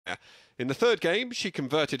In the third game, she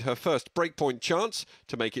converted her first breakpoint chance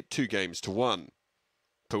to make it 2-1.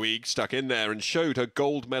 Puig stuck in there and showed her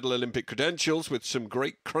gold medal Olympic credentials with some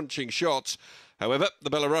great crunching shots. However, the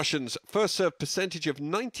Belarusian's first serve percentage of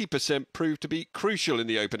 90% proved to be crucial in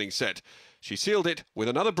the opening set. She sealed it with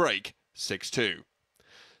another break, 6-2.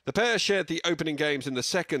 The pair shared the opening games in the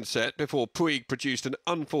second set before Puig produced an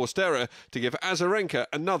unforced error to give Azarenka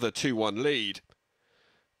another 2-1 lead.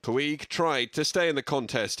 Puig tried to stay in the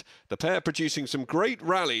contest, the pair producing some great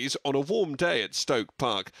rallies on a warm day at Stoke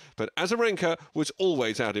Park, but Azarenka was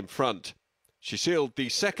always out in front. She sealed the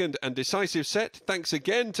second and decisive set thanks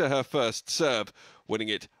again to her first serve, winning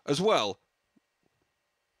it as well.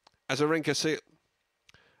 Azarenka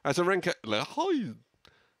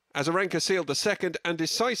sealed the second and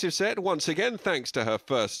decisive set once again thanks to her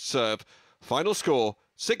first serve. Final score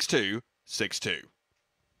 6-2, 6-2.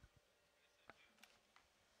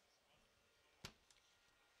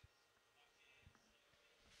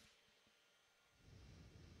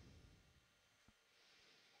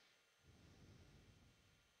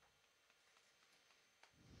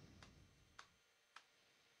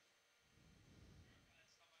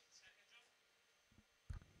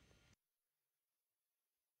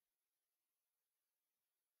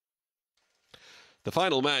 The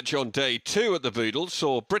final match on day 2 at the Boodle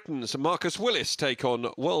saw Britain's Marcus Willis take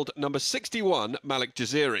on world number 61 Malik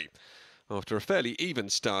Jaziri. After a fairly even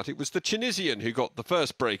start, it was the Tunisian who got the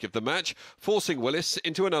first break of the match, forcing Willis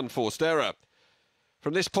into an unforced error.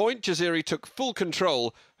 From this point, Jaziri took full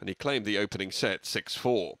control and he claimed the opening set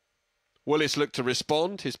 6-4. Willis looked to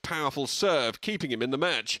respond, his powerful serve keeping him in the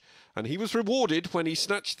match, and he was rewarded when he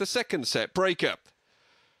snatched the second set breaker.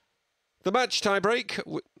 The match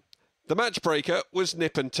breaker was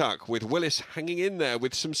nip and tuck, with Willis hanging in there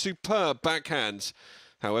with some superb backhands.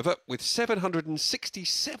 However, with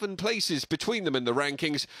 767 places between them in the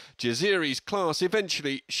rankings, Jaziri's class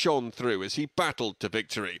eventually shone through as he battled to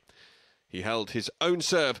victory. He held his own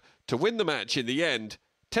serve to win the match in the end,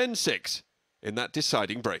 10-6 in that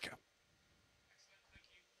deciding breaker.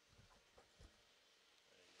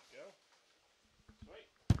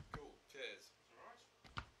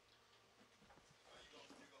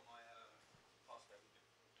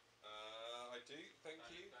 Thank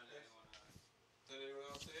you. Don't anyone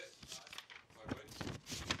else see it? I won't.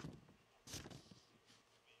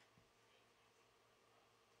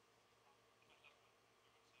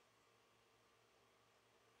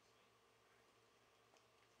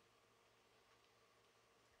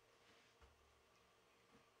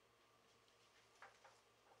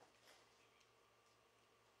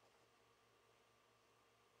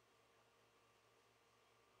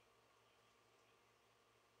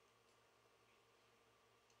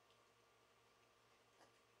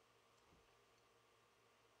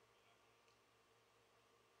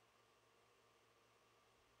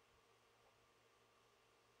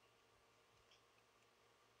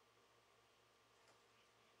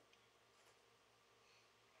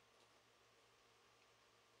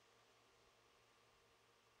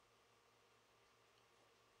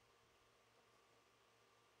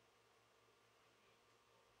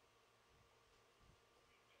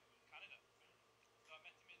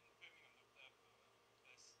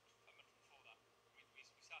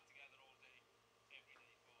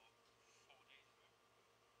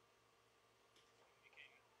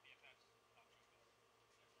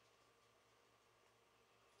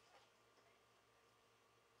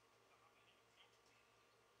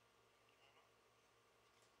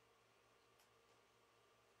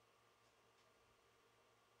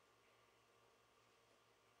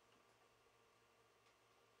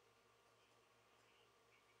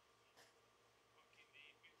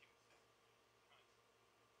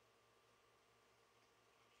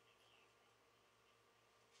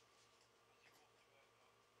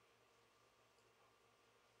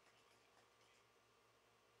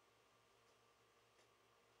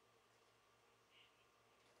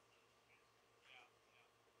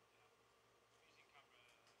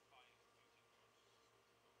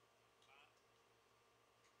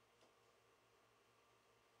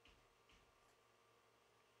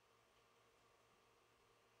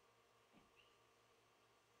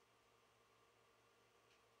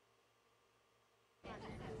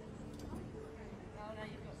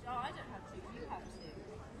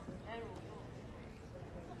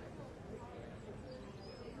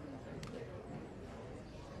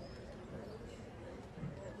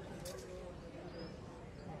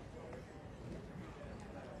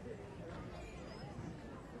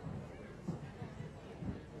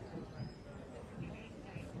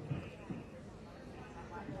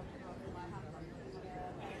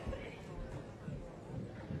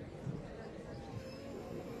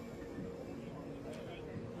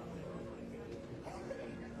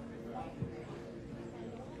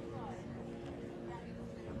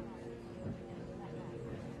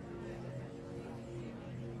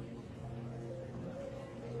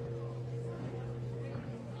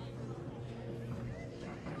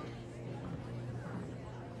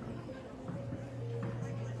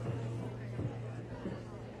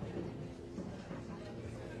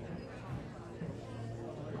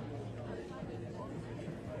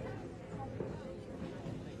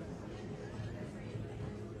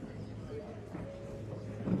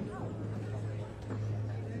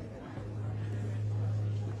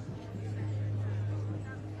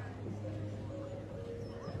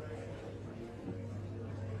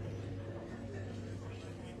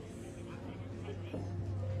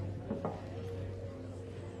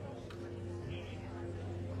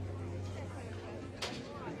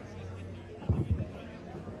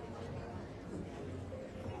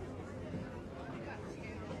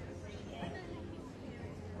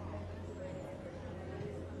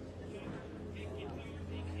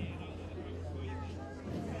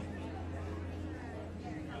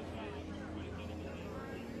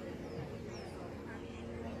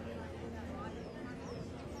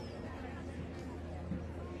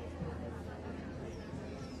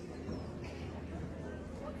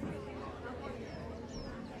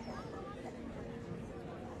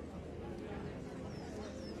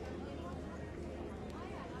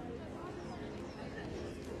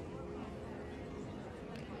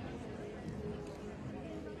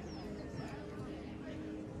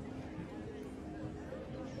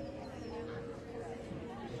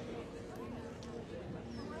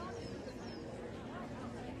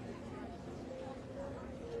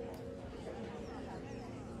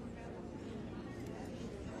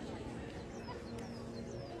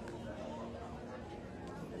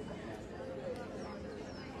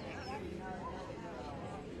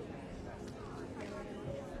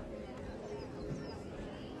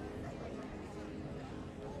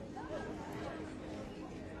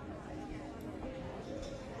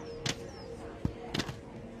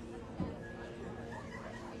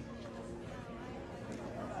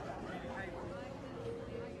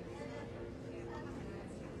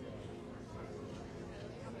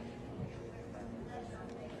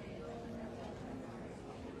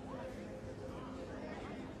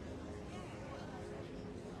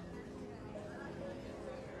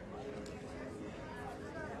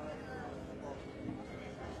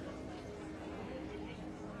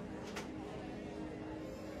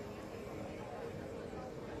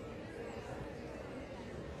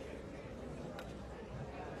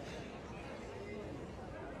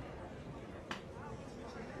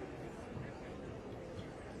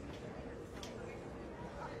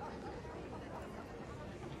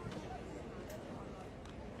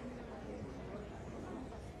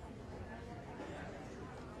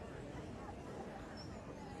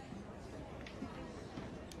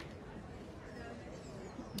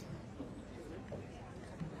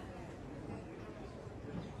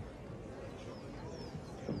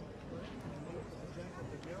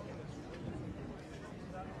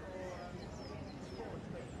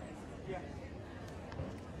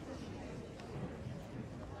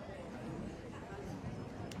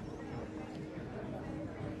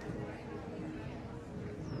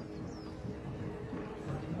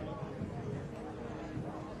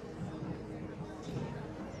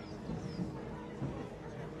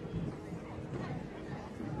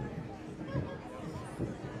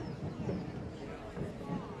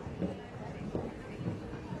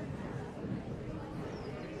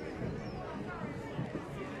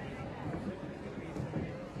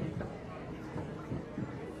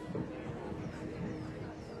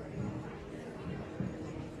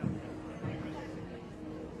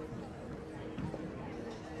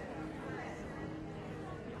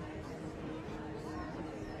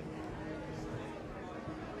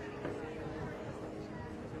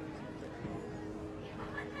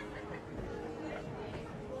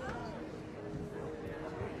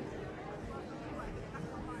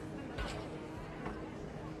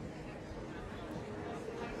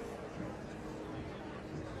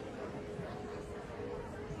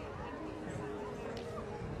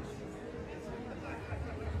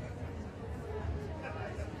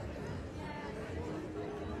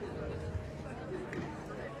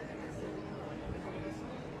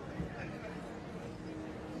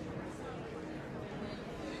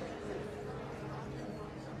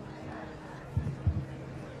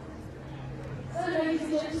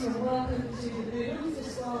 gentlemen, welcome to the Boodles.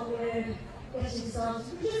 Just while we're getting started,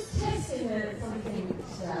 we're just testing something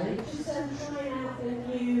today, just trying out the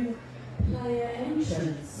new player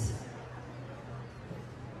entrance.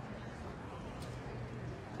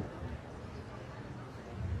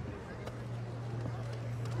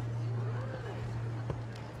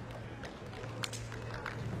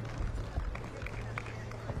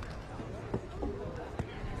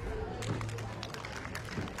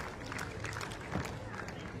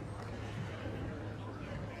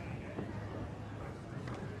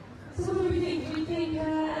 So what do we think? Do you think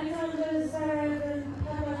Alexander Zverev and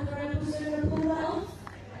Pablo Carreno Busta are going to pull that off?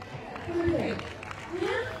 What do we think?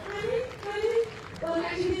 Yeah? Maybe? Maybe? Well,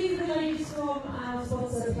 actually, these are the ladies from our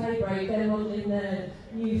sponsor, Playbreak. They're modelling the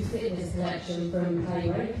new fitness collection from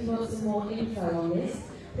Playbreak. If you want some more info on this,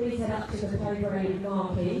 please head up to the Playbreak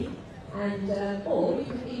marquee, and or you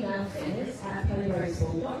can email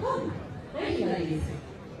fitness@playbreaksport.com. Thank you, ladies.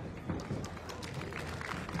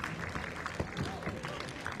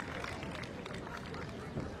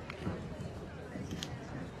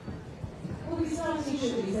 We'll be starting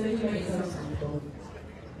shortly, so you make yourselves comfortable.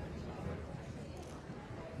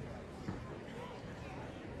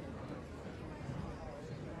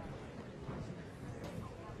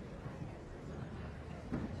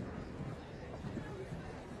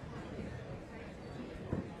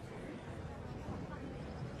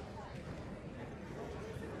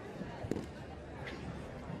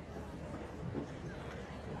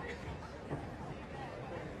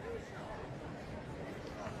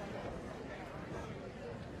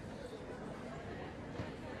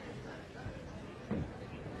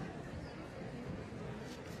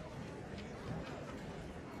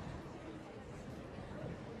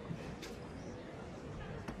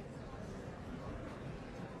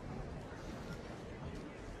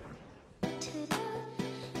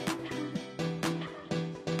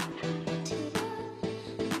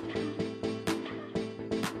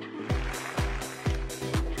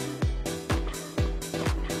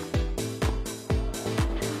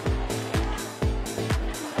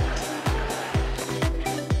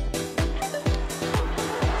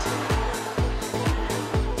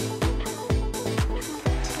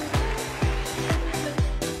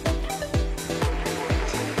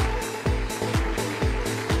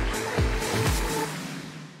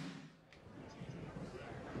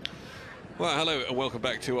 Well, hello and welcome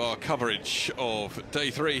back to our coverage of day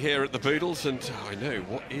 3 here at the Boodles. And I know,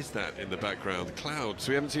 what is that in the background? Clouds.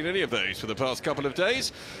 We haven't seen any of those for the past couple of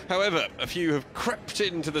days. However, a few have crept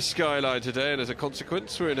into the skyline today, and as a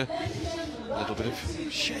consequence, we're in a little bit of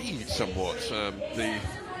shade somewhat. The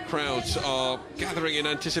crowds are gathering in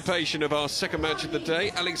anticipation of our second match of the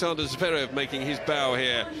day. Alexander Zverev making his bow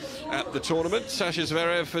here at the tournament. Sasha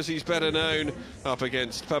Zverev, as he's better known, up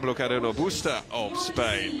against Pablo Carreno Busta of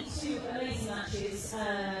Spain.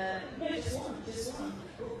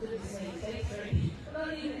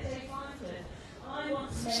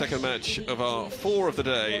 Second match of our 4 of the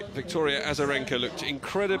day. Victoria Azarenka looked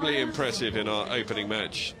incredibly impressive in our opening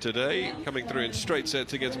match today, coming through in straight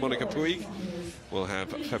sets against Monica Puig. We'll have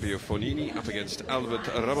Fabio Fognini up against Albert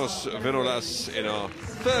Ramos Vinolas in our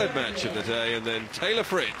third match of the day, and then Taylor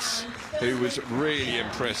Fritz, who was really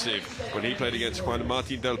impressive when he played against Juan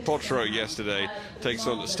Martín del Potro yesterday, takes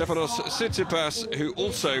on Stefanos Tsitsipas, who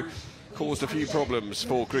also caused a few problems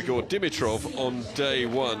for Grigor Dimitrov on day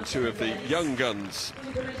 1, 2 of the young guns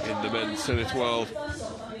in the men's tennis world,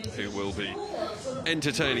 who will be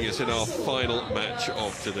entertaining us in our final match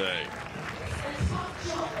of today.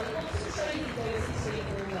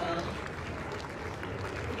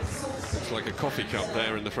 Looks like a coffee cup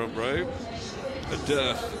there in the front row. A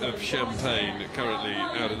dearth of champagne currently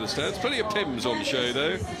out in the stands. Plenty of Pims on show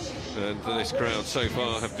though, and this crowd so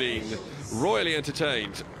far have been royally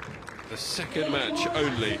entertained. The second match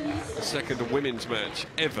only, the second women's match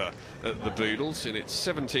ever at the Boodles in its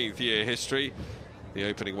 17th year history. The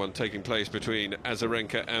opening one taking place between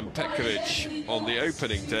Azarenka and Petkovic on the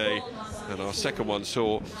opening day, and our second one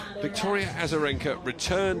saw Victoria Azarenka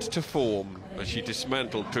returned to form as she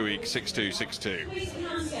dismantled Puig 6-2, 6-2.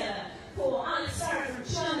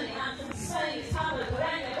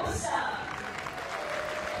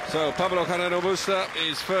 So Pablo Carreno Busta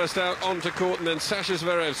is first out onto court, and then Sasha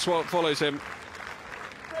Zverev follows him.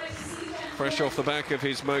 Fresh off the back of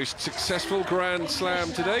his most successful Grand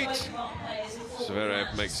Slam to date,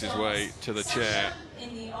 Zverev makes his way to the chair.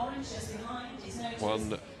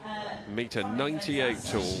 1.98 m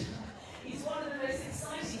tall.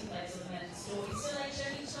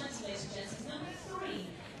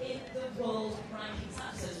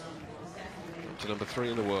 To number 3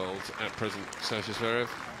 in the world at present, Sasha Zverev.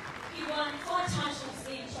 He won 4 titles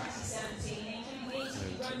in 2017,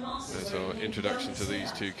 including the Masters. As our introduction to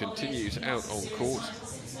these two continues out on court,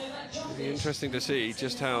 it'll be interesting to see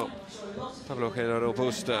just how Pablo Carreno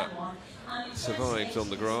Busta survives on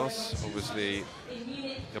the grass. Obviously,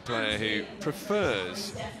 a player who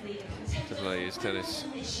prefers to play his tennis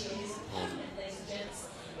on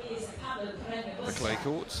the clay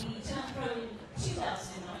courts.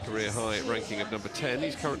 Career high ranking of number 10.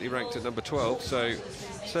 He's currently ranked at number 12, so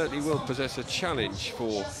certainly will possess a challenge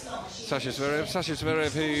for Sasha Zverev. Sasha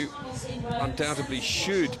Zverev, who undoubtedly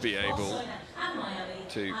should be able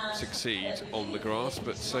to succeed on the grass,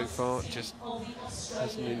 but so far just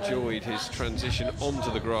hasn't enjoyed his transition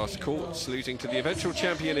onto the grass courts, losing to the eventual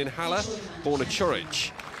champion in Halle, Borna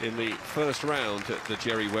Coric, in the first round at the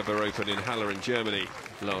Jerry Weber Open in Halle in Germany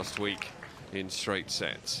last week in straight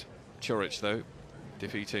sets. Coric, though,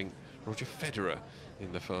 defeating Roger Federer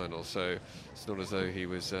in the final, so it's not as though he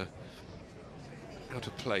was out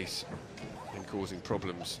of place and causing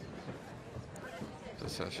problems to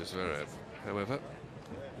Sasha Zverev. However,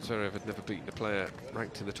 Zverev had never beaten a player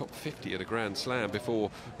ranked in the top 50 at a Grand Slam before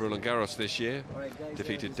Roland Garros this year.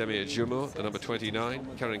 Defeated Demir Djumur, the number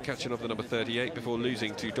 29, Karen Khachanov, the number 38, before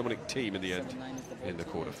losing to Dominic Thiem in the end in the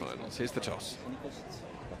quarterfinals. Here's the toss.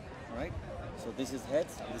 All right. So this is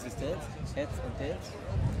heads, this is tails, heads and tails.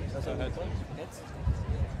 That's all heads. Heads.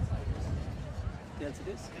 Tails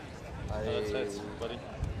it is. That's heads, buddy.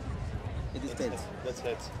 It is tails. That's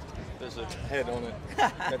heads. There's a head on it.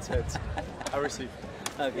 That's heads. I receive.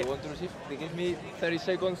 Okay. You want to receive? They give me 30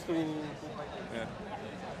 seconds to... Yeah.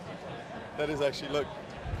 That is actually, look.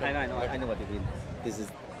 I know what you mean.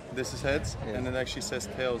 This is heads, Yeah. and it actually says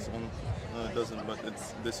tails on... No, it doesn't, but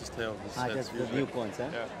this is tails. This is heads, that's the usually. new points, huh?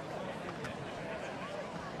 Yeah.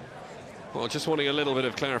 Well, just wanting a little bit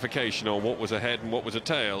of clarification on what was a head and what was a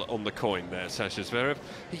tail on the coin there, Sasha Zverev.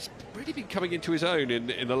 He's really been coming into his own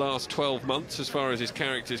in the last 12 months as far as his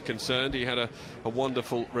character is concerned. He had a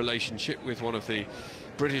wonderful relationship with one of the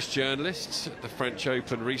British journalists at the French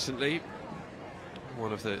Open recently.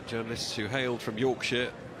 One of the journalists who hailed from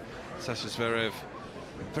Yorkshire. Sasha Zverev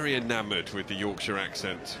very enamoured with the Yorkshire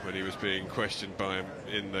accent when he was being questioned by him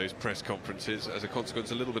in those press conferences. As a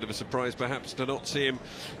consequence, a little bit of a surprise perhaps to not see him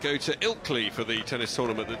go to Ilkley for the tennis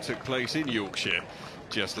tournament that took place in Yorkshire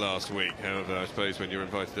just last week. However, I suppose when you're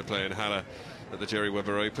invited to play in Halle at the Jerry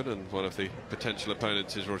Weber Open and one of the potential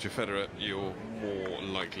opponents is Roger Federer, you're more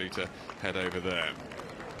likely to head over there.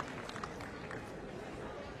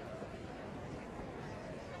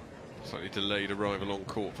 Slightly delayed arrival on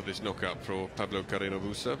court for this knockout for Pablo Carreno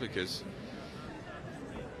Busta, because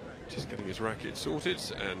just getting his racket sorted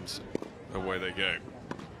and away they go.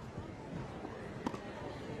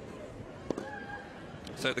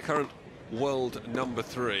 So the current world number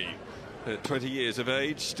 3, 20 years of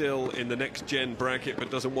age, still in the next gen bracket,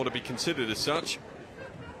 but doesn't want to be considered as such.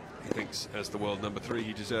 He thinks as the world number 3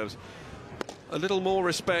 he deserves a little more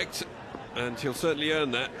respect, and he'll certainly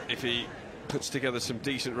earn that if he puts together some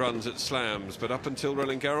decent runs at slams. But up until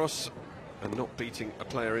Roland Garros and not beating a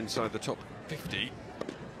player inside the top 50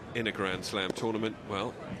 in a Grand Slam tournament,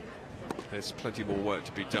 well, there's plenty more work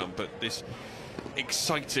to be done. But this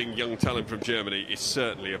exciting young talent from Germany is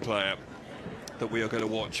certainly a player that we are going to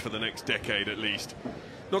watch for the next decade at least.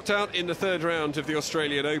 Knocked out in the third round of the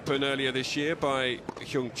Australian Open earlier this year by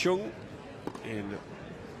Hyung Chung in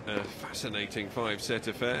a fascinating 5-set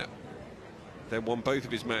affair. Then won both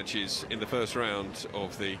of his matches in the first round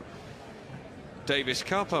of the Davis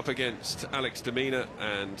Cup up against Alex de Mina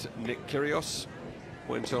and Nick Kyrgios.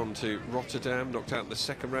 Went on to Rotterdam, knocked out in the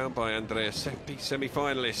second round by Andrea Seppi,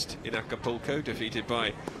 semi-finalist in Acapulco, defeated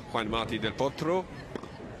by Juan Martín del Potro.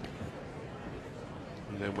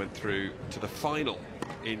 And then went through to the final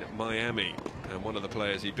in Miami. And one of the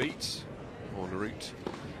players he beats en route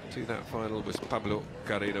to that final was Pablo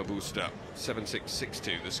Carreno Busta. 7-6,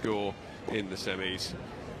 6-2 the score in the semis,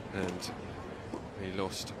 and he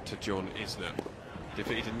lost to John Isner.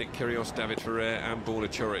 Defeated Nick Kyrgios, David Ferrer and Borna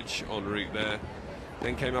Coric en route there.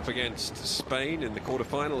 Then came up against Spain in the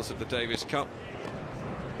quarterfinals of the Davis Cup.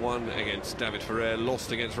 Won against David Ferrer,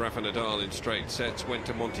 lost against Rafa Nadal in straight sets. Went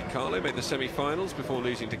to Monte Carlo, made the semi-finals before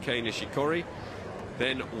losing to Kei Nishikori.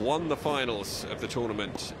 Then won the finals of the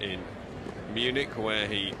tournament in Munich, where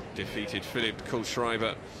he defeated Philipp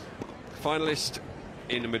Kohlschreiber. Finalist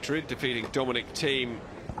in Madrid, defeating Dominic Thiem.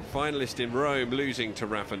 Finalist in Rome, losing to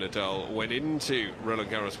Rafa Nadal. Went into Roland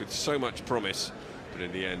Garros with so much promise, but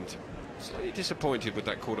in the end, slightly disappointed with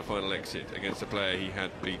that quarter-final exit against a player he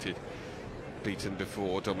had beaten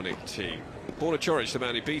before, Dominic Thiem. Borna Coric, the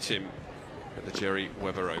man who beat him at the Jerry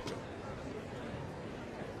Weber Open.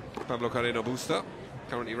 Pablo Carreno Busta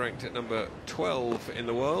currently ranked at number 12 in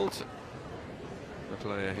the world. A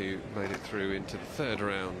player who made it through into the third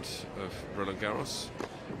round of Roland Garros.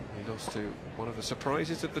 He lost to one of the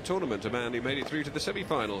surprises of the tournament, a man who made it through to the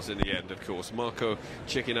semi-finals in the end, of course, Marco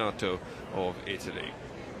Cecchinato of Italy.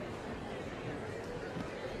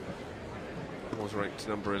 Was ranked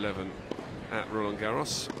number 11 at Roland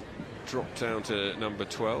Garros, dropped down to number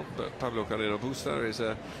 12, but Pablo Carreno Busta is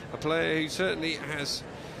a player who certainly has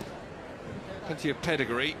plenty of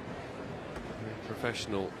pedigree,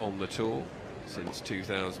 professional on the tour since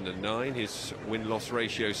 2009. His win-loss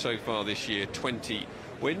ratio so far this year, 20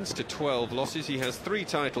 wins to 12 losses. He has 3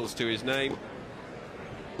 titles to his name,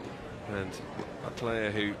 and a player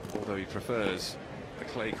who, although he prefers the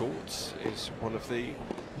clay courts, is probably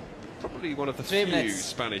one of the few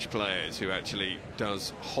Spanish players who actually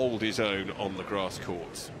does hold his own on the grass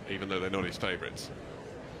courts, even though they're not his favourites.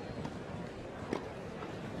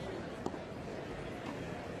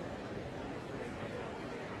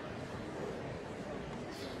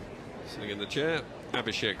 Sitting in the chair,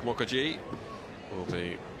 Abhishek Mukherjee will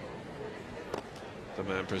be the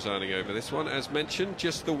man presiding over this one. As mentioned,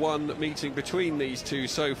 just the one meeting between these two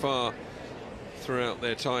so far throughout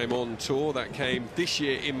their time on tour. That came this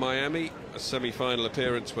year in Miami, a semi-final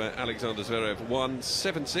appearance where Alexander Zverev won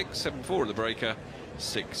 7-6, 7-4 in the breaker,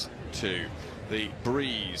 6-2. The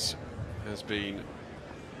breeze has been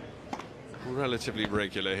relatively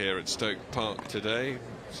regular here at Stoke Park today,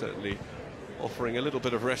 certainly offering a little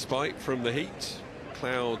bit of respite from the heat.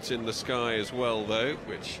 Clouds in the sky as well, though,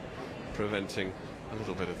 which preventing a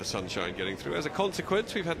little bit of the sunshine getting through. As a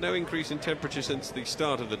consequence, we've had no increase in temperature since the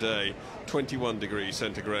start of the day, 21 degrees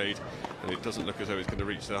centigrade, and it doesn't look as though it's going to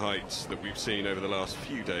reach the heights that we've seen over the last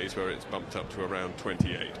few days, where it's bumped up to around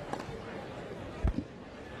 28.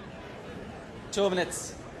 2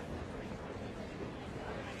 minutes.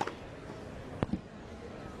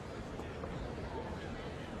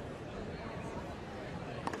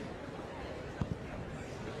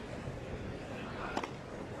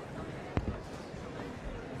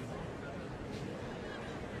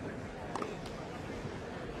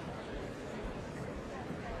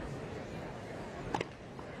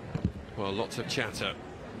 Well, lots of chatter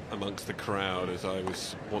amongst the crowd as I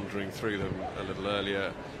was wandering through them a little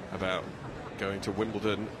earlier about going to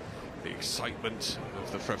Wimbledon, the excitement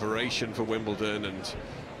of the preparation for Wimbledon, and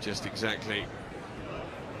just exactly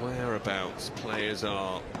whereabouts players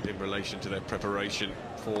are in relation to their preparation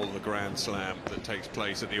for the Grand Slam that takes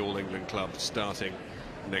place at the All England Club starting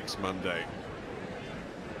next Monday.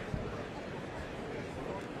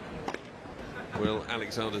 Will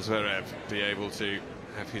Alexander Zverev be able to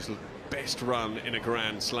have his best run in a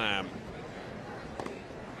Grand Slam?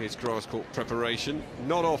 His grass court preparation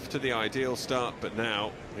not off to the ideal start, but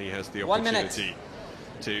now he has the opportunity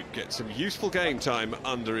to get some useful game time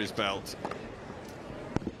under his belt.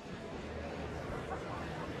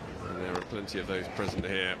 And there are plenty of those present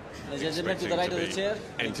here Gentlemen, to the right of the chair,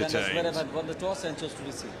 entertained Zverev had won the toss and chose to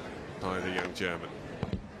receive by the young German.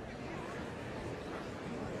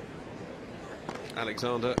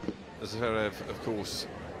 Alexander Zverev, of course,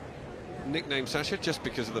 nicknamed Sasha just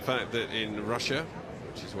because of the fact that in Russia,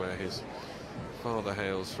 which is where his father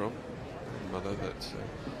hails from, mother, that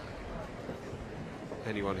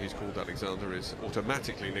anyone who's called Alexander is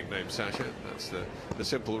automatically nicknamed Sasha. That's the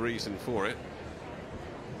simple reason for it.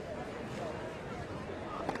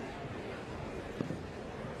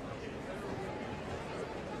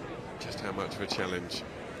 Just how much of a challenge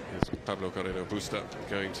is Pablo Carreno Busta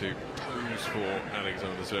going to pose for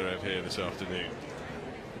Alexander Zverev here this afternoon?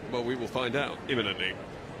 Well, we will find out imminently.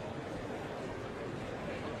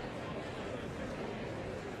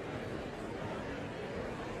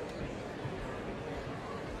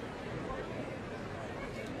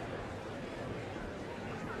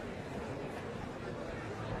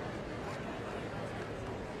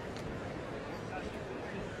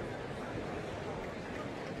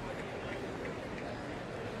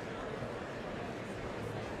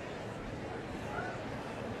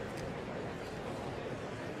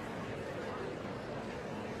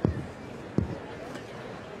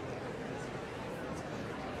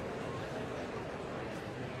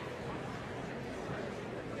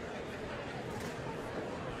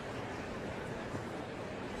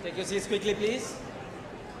 Take your seats quickly, please.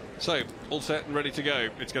 So, all set and ready to go.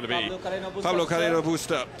 It's going to be Pablo Pablo Carreno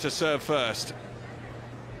Busta to serve first.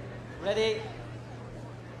 Ready?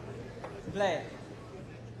 Play.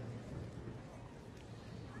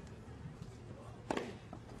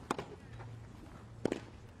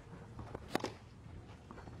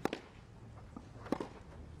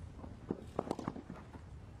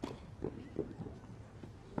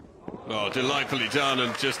 Oh, delightfully done,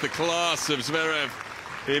 and just the class of Zverev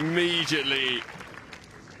immediately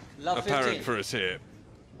Love apparent 15. for us here.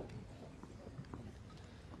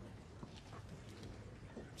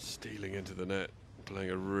 Stealing into the net, playing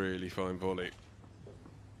a really fine volley.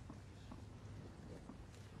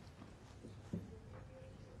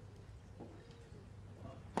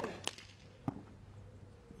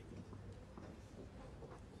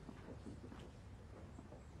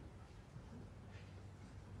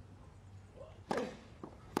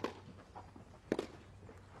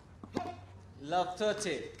 Love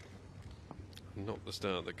 30. Not the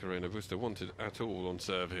start that Carreno Busta wanted at all on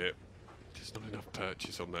serve here. Just not enough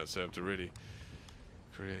purchase on that serve to really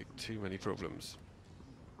create too many problems.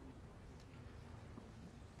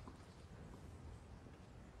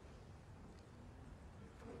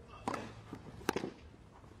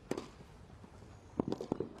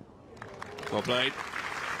 Well played.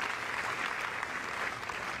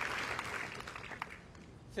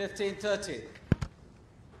 15-30.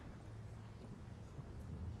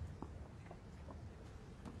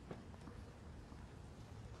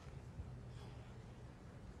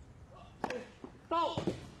 Ball.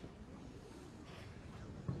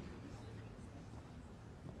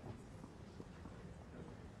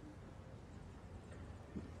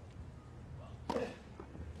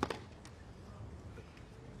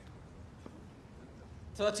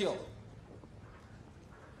 Thirty.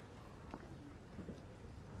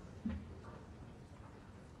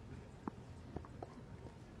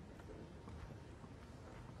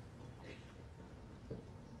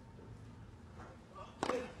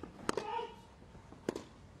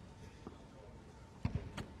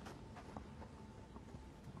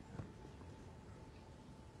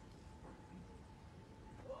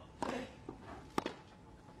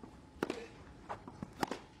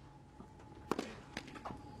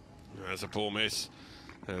 That's a poor miss.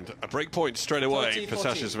 And a break point straight away 30-40. for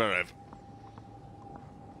Sasha Zverev.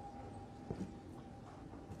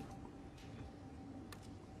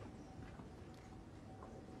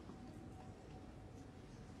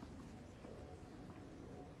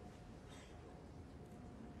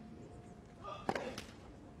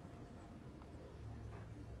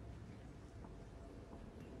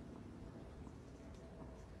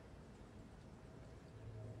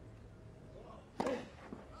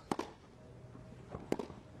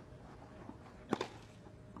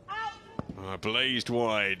 Blazed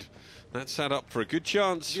wide. That sat up for a good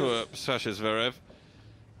chance for Sasha Zverev.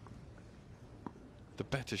 The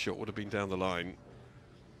better shot would have been down the line.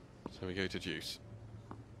 So we go to deuce.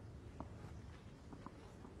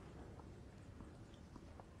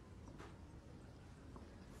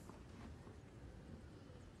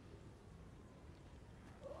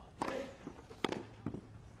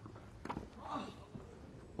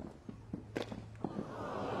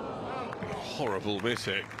 Horrible miss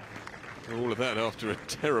hit. All of that after a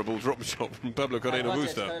terrible drop shot from Pablo Carreno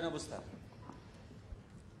Busta.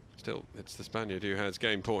 Still, it's the Spaniard who has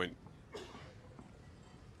game point.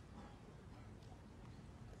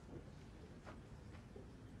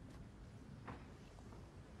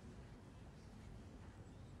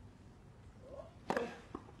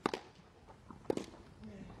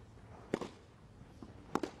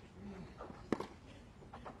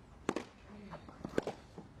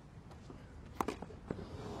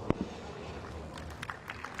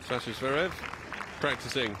 Sasha Zverev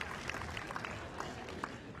practicing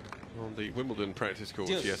on the Wimbledon practice course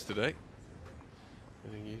yesterday.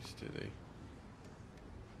 Getting used to the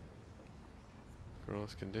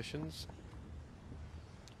grass conditions.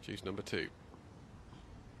 Deuce number 2.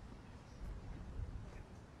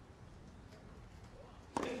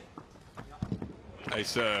 A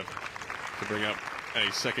serve to bring up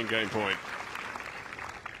a second game point.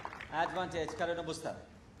 Advantage, Carreno Busta.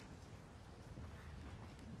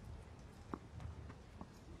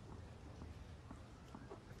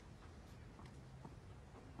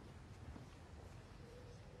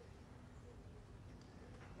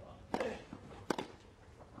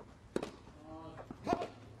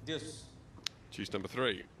 Deuce. Deuce number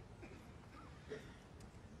 3.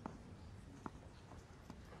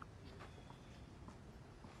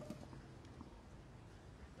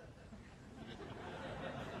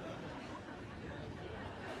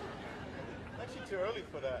 Actually too early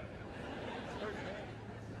for that.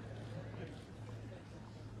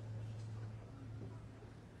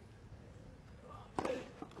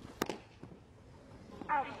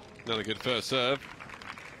 Another good first serve.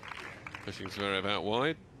 Pushing Zverev out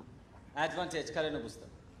wide. Advantage, Carreno Busta.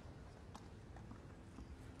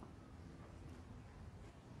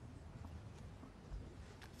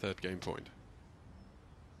 Third game point.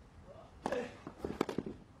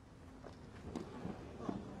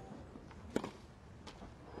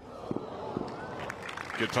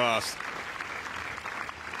 good pass.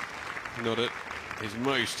 Not at his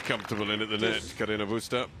most comfortable in at the net, Carreno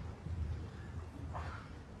Busta.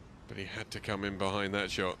 But he had to come in behind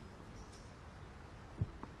that shot.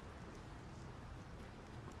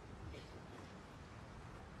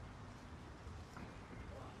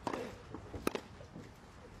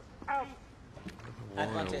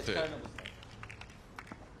 Advantage, hit. Carreno Busta.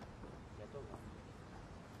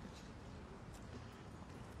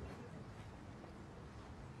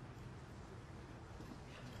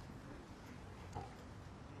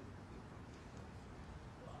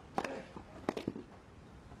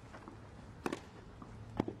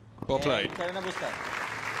 Well played. Carreno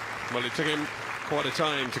Busta. Well, it took him quite a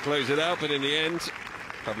time to close it out, but in the end,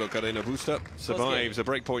 Pablo Carreno Busta survives a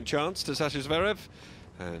breakpoint chance to Sasha Zverev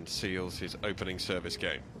and seals his opening service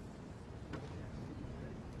game.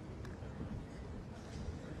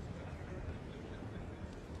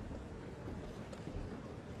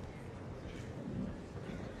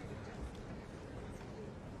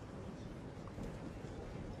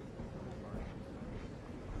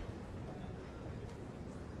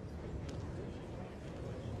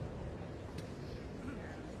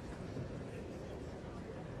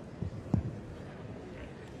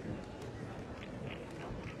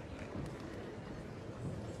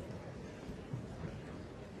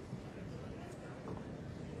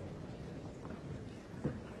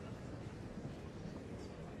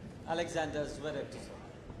 Alexander Zverev to serve.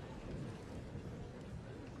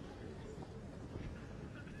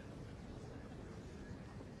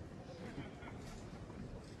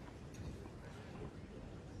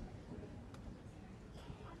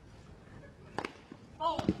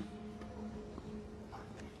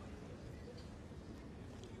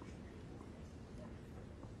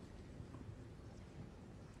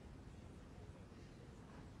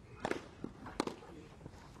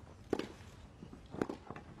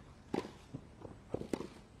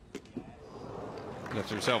 Left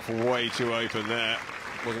himself way too open there.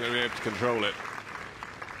 Wasn't going to be able to control it.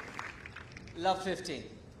 Love 15.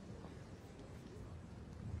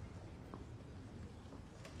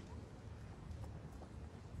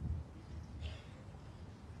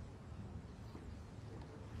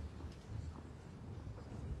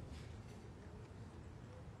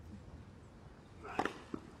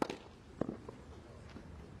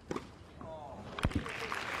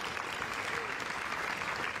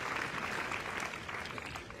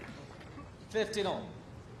 Fifteen on.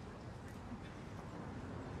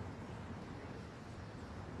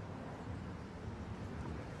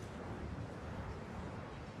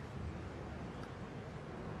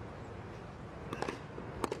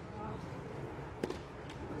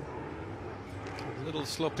 A little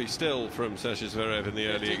sloppy still from Sasha Zverev in the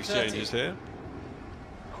early 15-30. exchanges here.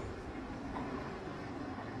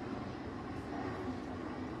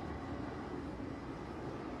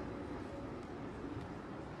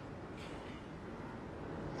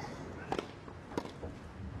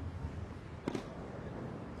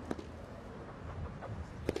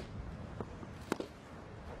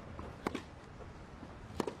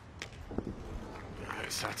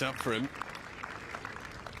 Sat up for him.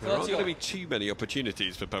 There aren't going to be too many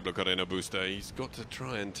opportunities for Pablo Carreno Busta. He's got to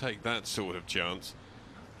try and take that sort of chance.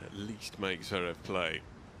 At least make Zverev play.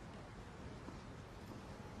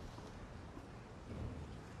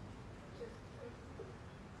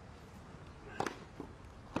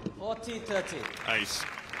 Ace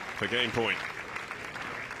for game point.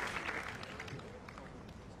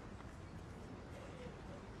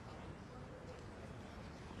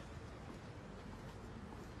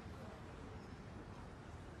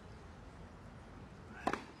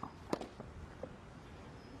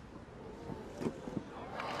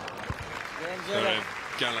 Zverev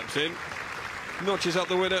gallops in, notches up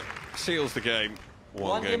the winner, seals the game.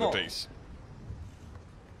 One game apiece.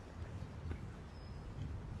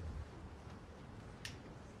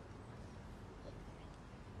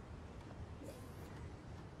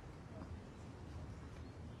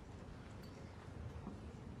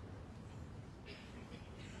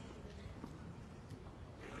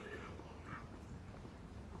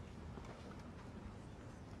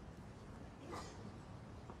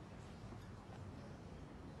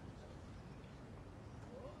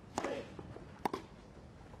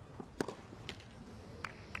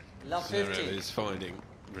 Zverev is finding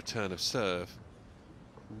return of serve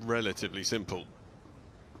relatively simple.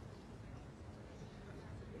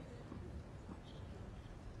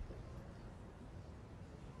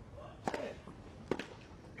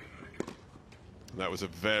 That was a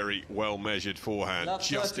very well measured forehand,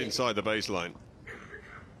 just inside the baseline.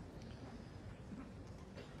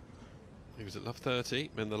 He was at love 30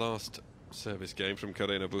 in the last service game from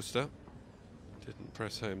Carreno Busta. Didn't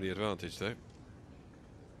press home the advantage though.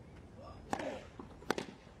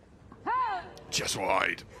 Just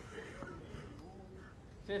wide.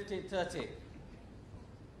 15-30.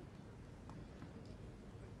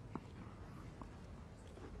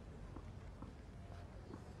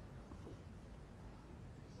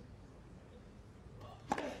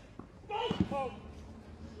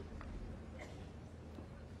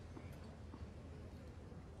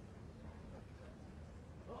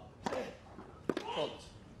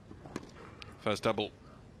 First double,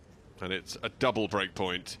 and it's a double break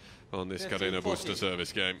point on this Carreno Busta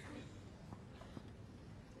service game.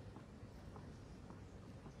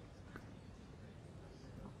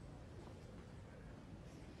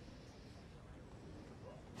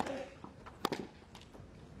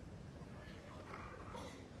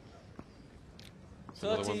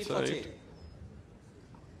 Another one saved.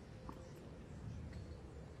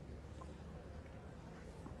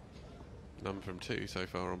 None from two so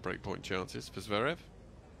far on breakpoint chances for Zverev.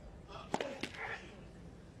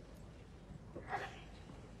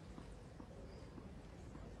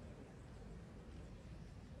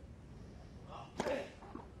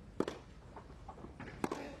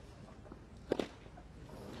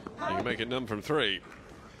 You can make it none from three.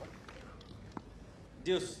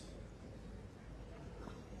 Deuce.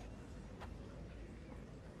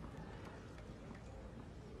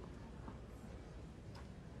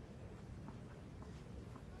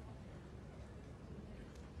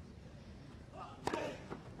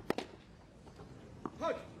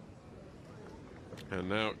 And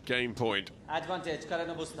now game point. Advantage,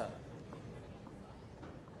 Carreno Busta.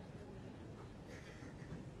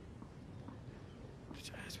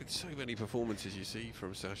 As with so many performances you see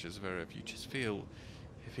from Sasha Zverev, you just feel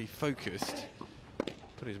if he focused,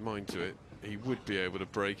 put his mind to it, he would be able to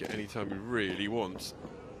break at any time he really wants.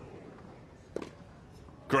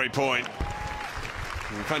 Great point.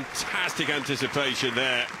 Fantastic anticipation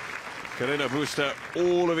there. Carreno Busta,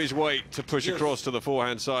 all of his weight to push across to the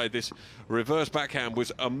forehand side. This reverse backhand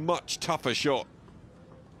was a much tougher shot.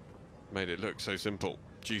 Made it look so simple.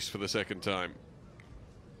 Juice for the second time.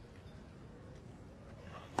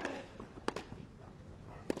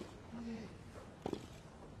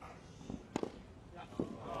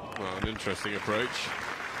 Well, an interesting approach.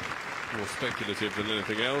 More speculative than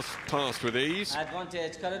anything else. Passed with ease.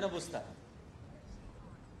 Advantage, Carreno Busta.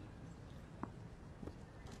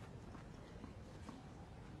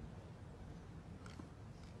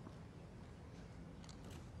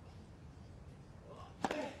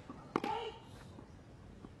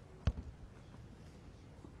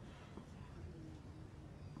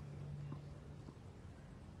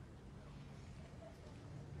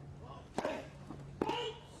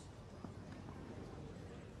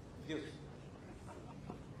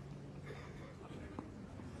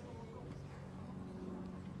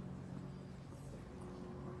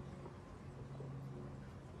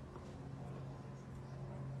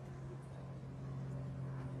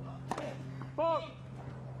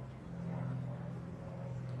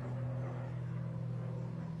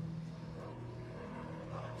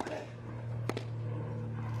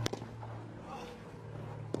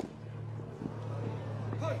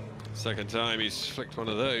 Second time he's flicked one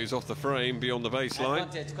of those off the frame beyond the baseline.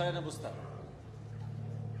 Advantage, Carreno Busta.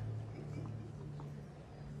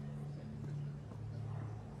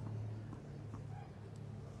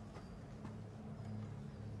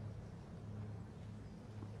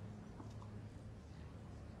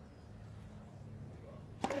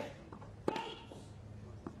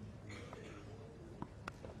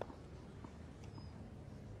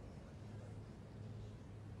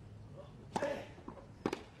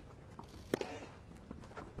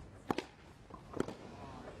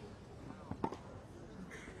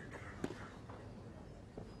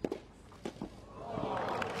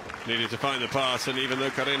 Needed to find the pass, and even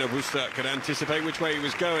though Carreno Busta could anticipate which way he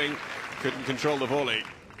was going, couldn't control the volley.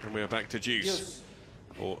 And we're back to juice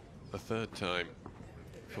for the third time.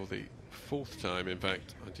 For the fourth time, in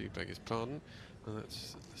fact, I do beg his pardon. And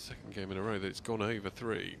that's the second game in a row that it's gone over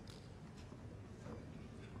three.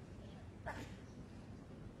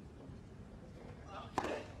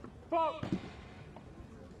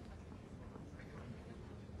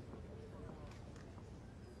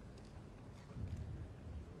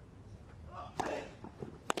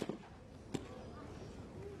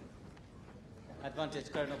 Advantage,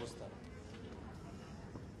 Carreno Busta.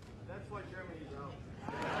 That's why Germany's out.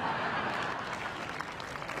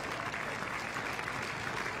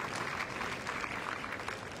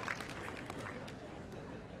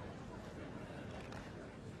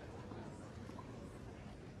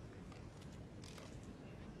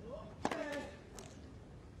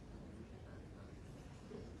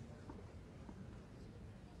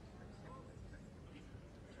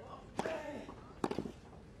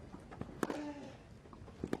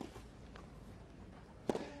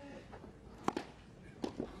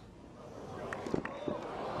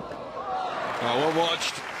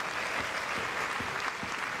 watched.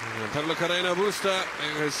 And Pablo Carreno Busta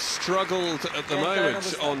has struggled at the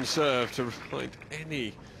moment on serve to find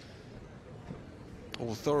any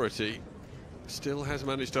authority. Still has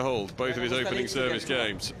managed to hold both of his opening service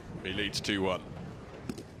games. He leads 2-1.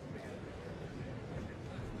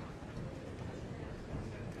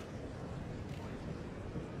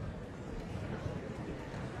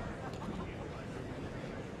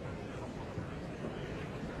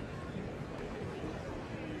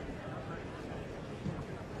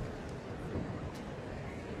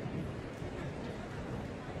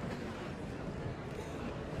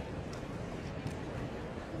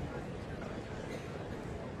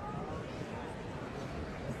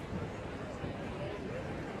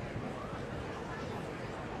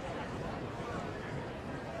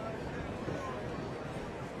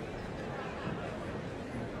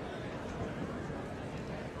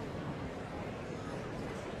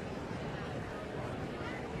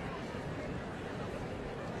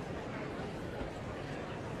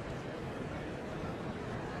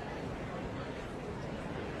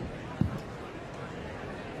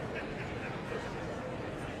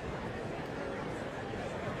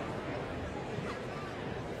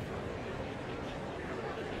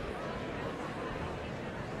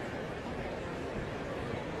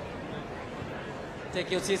 Take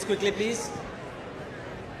your seats quickly, please.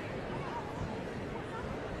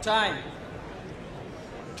 Time.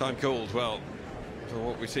 Time called. Well, for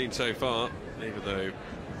what we've seen so far, even though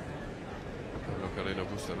Pablo Carreno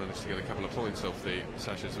Busta managed to get a couple of points off the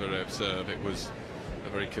Sasha Zverev serve, it was a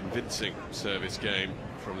very convincing service game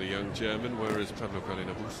from the young German, whereas Pablo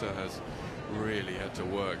Carreno Busta has really had to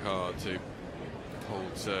work hard to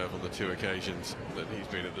hold serve on the 2 occasions that he's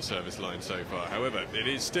been at the service line so far. However, it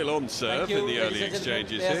is still on serve in the early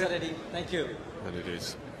exchanges here. Thank you. And it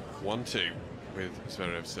is 1-2 with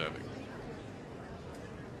Zverev serving.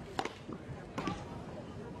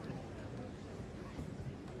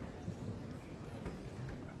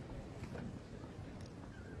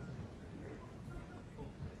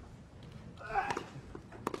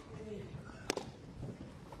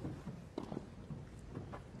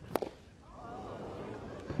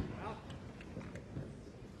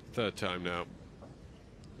 Third time now.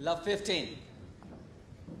 Love 15.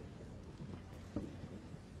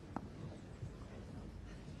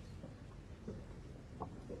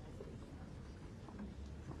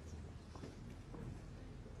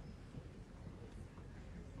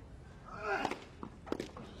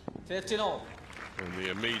 all. And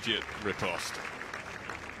the immediate riposte.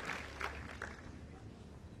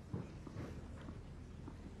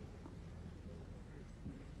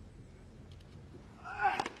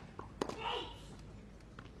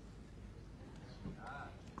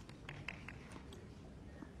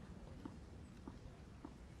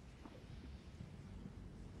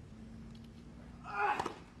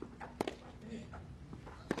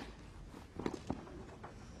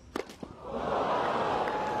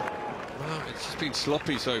 It's just been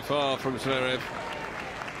sloppy so far from Zverev.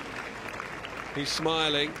 He's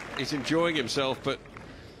smiling, he's enjoying himself, but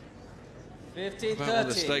 15-30. when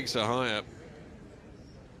the stakes are higher,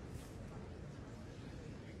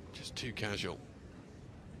 just too casual.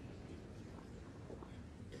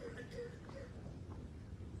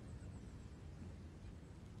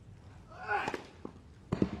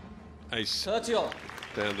 Ace 30 all.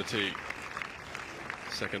 down the tee.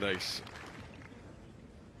 Second ace.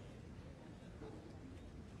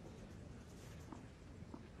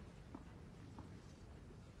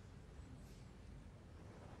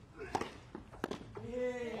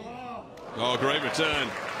 Oh, great return.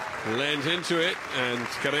 Lends into it, and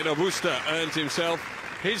Carreno Busta earns himself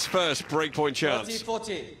his first breakpoint chance.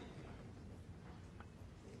 40-40.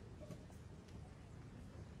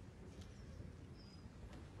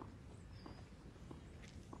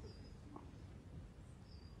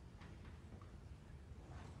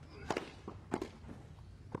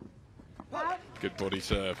 Good body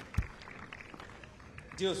serve.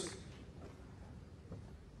 Deuce.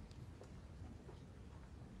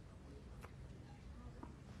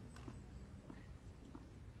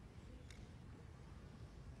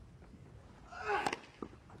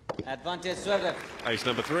 Advantage Zverev. Ace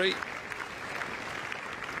number 3.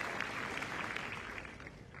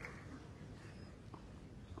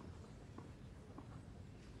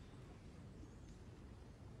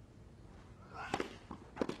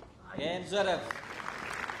 And Zverev.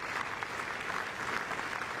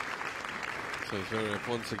 So Zverev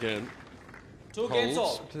once again 2 games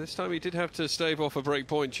all. holds. This time he did have to stave off a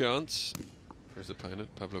breakpoint chance for his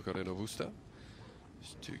opponent, Pablo Carreno Busta.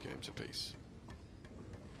 Just 2 games apiece.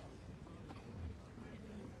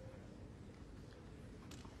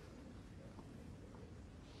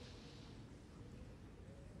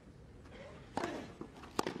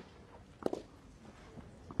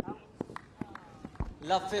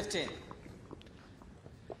 Love 15.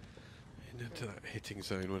 Into that hitting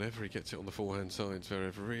zone, whenever he gets it on the forehand side,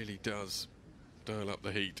 Zverev really does dial up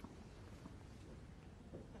the heat.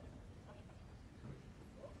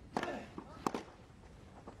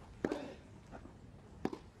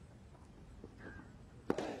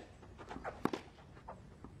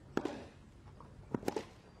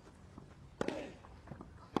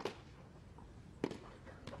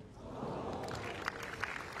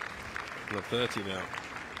 Love 30 now.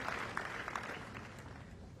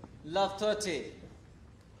 Love 30.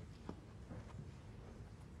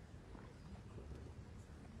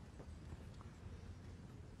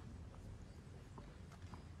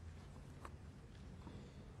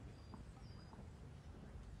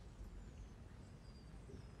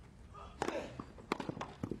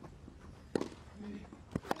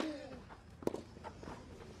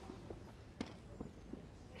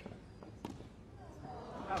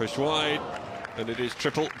 Pushed wide, and it is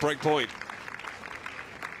triple break point.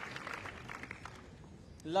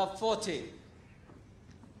 Love 40.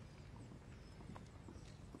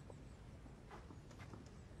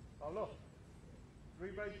 Pablo, 3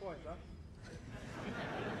 break points, huh?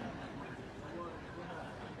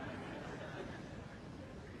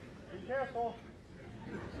 Be careful.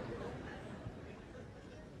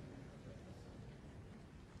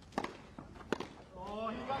 Oh,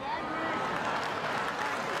 he got angry.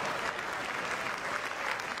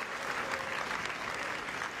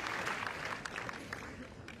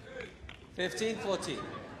 15-40.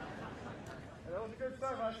 That was a good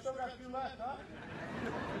serve. I still got 2 left, huh?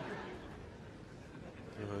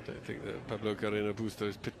 I don't think that Pablo Carreno Busta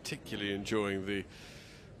is particularly enjoying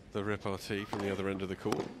the repartee from the other end of the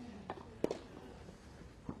court.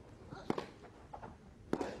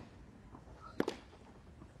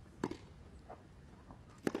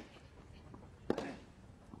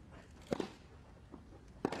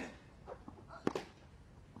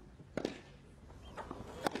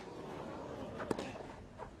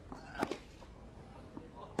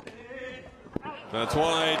 That's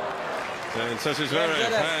wide, and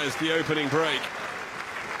Zverev has the opening break.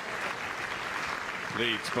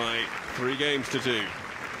 Leads by 3 games to 2.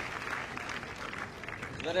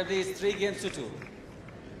 Zverev leads 3 games to 2.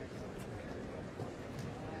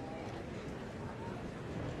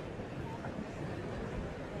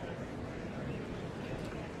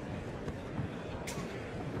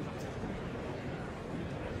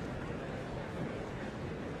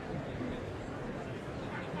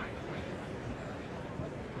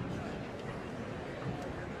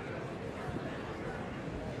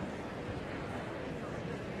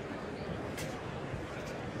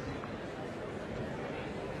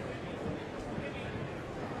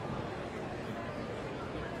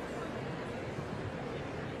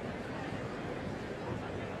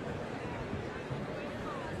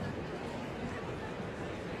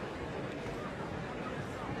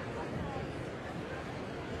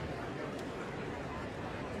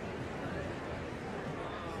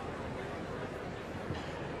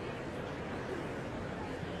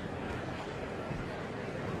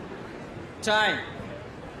 Time.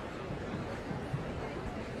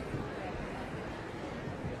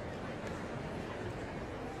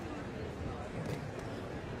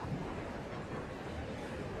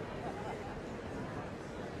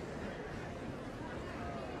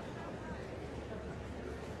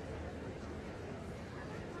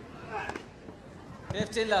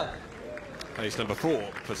 Love. Ace number 4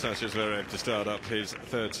 for Sasha Zverev to start up his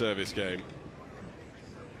 3rd service game.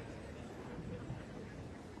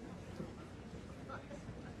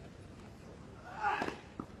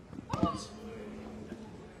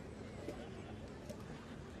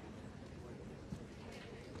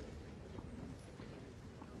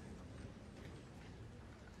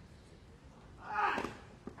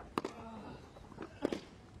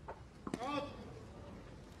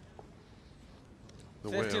 The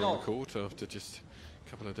wear on the court after just a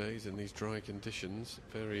couple of days in these dry conditions,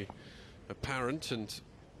 very apparent, and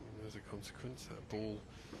as a consequence, that ball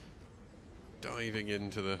diving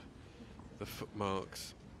into the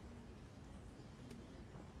footmarks.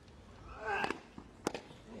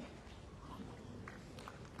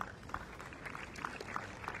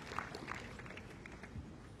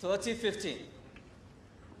 $30-15.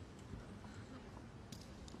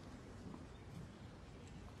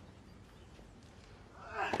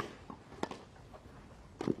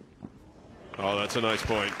 Oh, that's a nice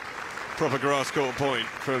point. Proper grass court point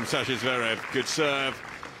from Sasha Zverev. Good serve,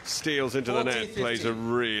 steals into the net, plays a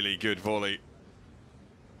really good volley.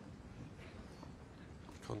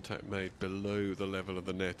 Contact made below the level of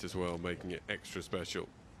the net as well, making it extra special.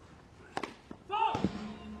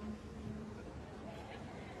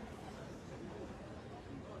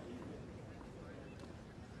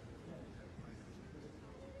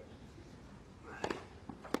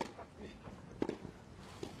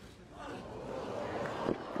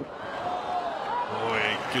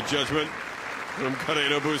 good judgment from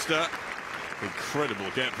Carreno Busta. Incredible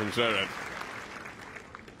get from Zverev.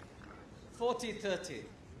 40-30.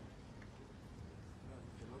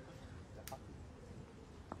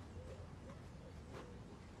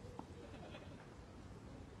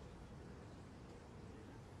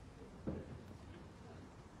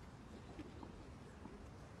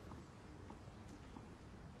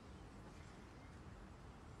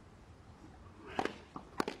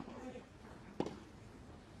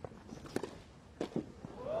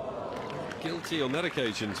 Guilty on that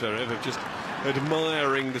occasion, Zverev, of just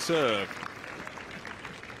admiring the serve.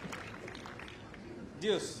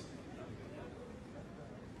 Deuce.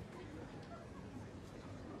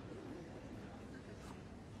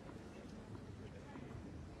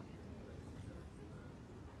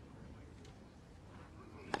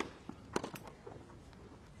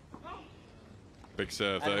 Big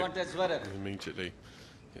serve, though. Advantage Zverev. Immediately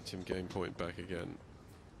gets him game point back again.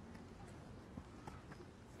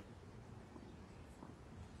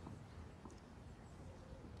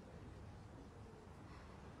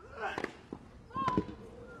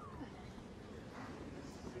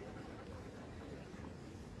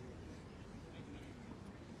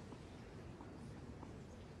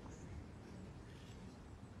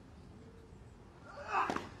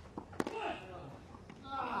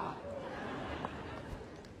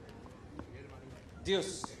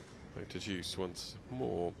 Deuce. Back to deuce once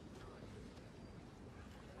more.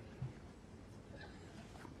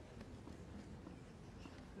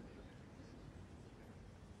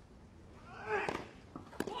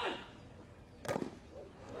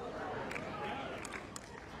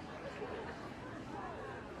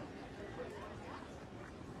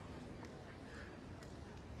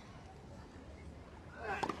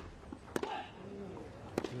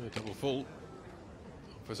 Double fault.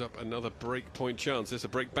 Offers up another break point chance. There's a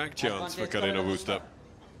break back chance for Carreno Busta.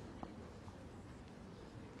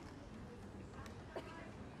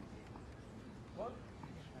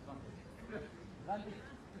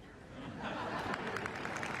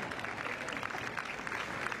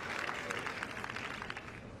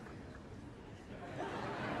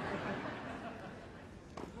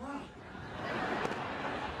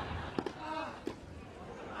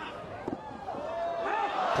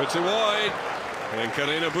 Puts it wide, and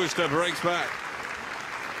Carreno Busta breaks back.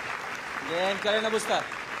 Again, Carreno Busta.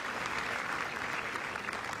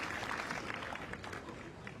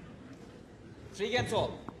 Three games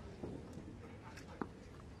all.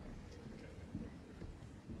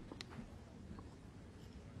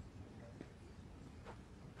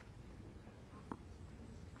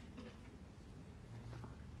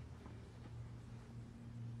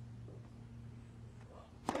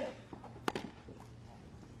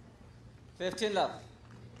 Fifteen love.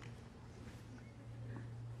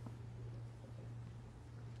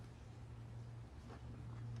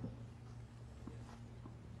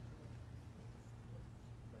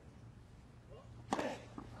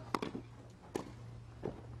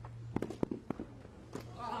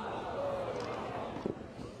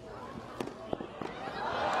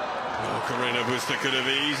 Carreno Busta could have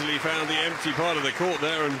easily found the empty part of the court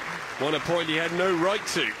there and won a point he had no right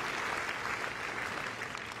to.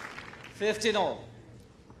 15 all.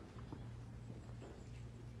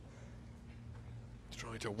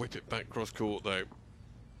 Trying to whip it back cross court though.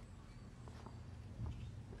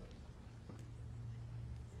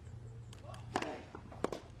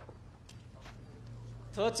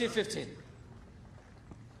 Thirty 15.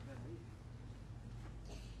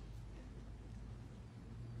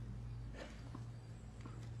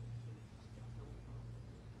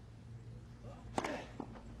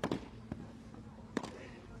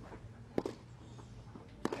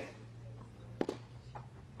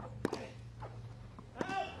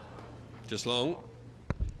 Just long.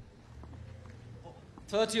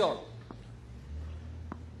 30 all.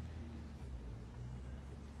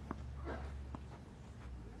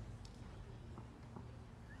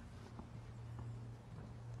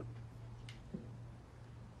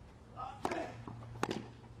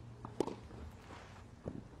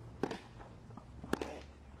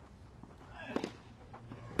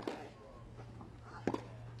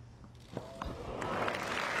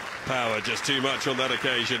 Power just too much on that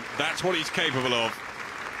occasion. That's what he's capable of.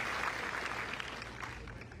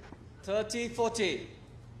 30 40.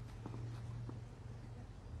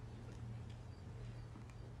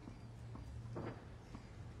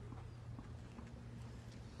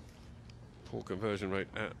 Poor conversion rate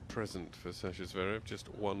at present for Sasha Zverev, just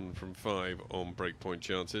 1 from 5 on breakpoint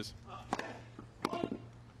chances.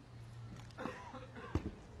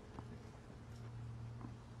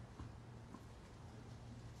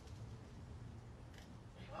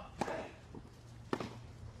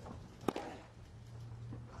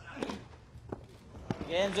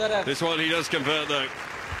 Game Zverev. This one he does convert though.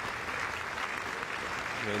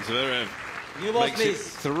 And Zverev New ball, makes it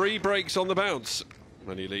please. 3 breaks on the bounce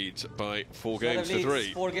when he leads by 4 games to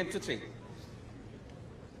 3. 4 games to 3.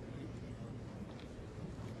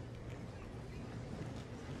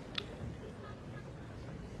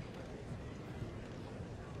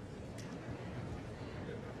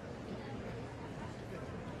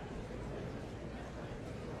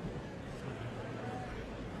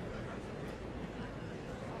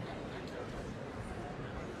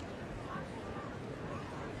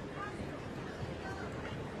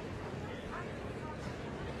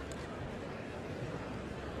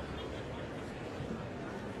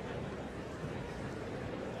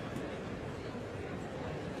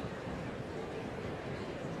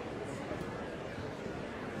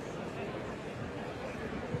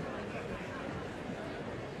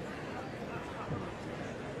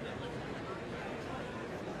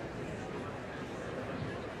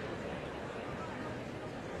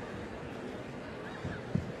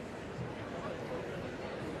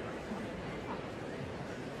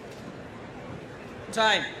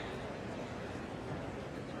 Time.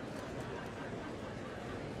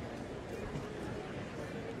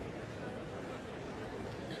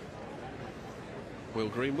 Will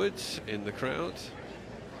Greenwood in the crowd,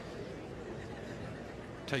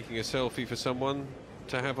 taking a selfie for someone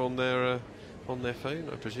to have on their phone,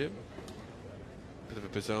 I presume. Bit of a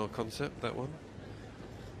bizarre concept, that one.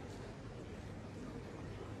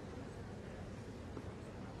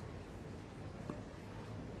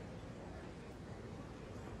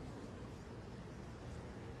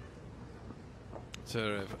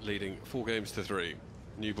 Zverev leading 4 games to 3.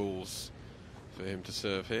 New balls for him to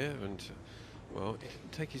serve here, and well, he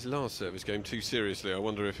didn't take his last service game too seriously. I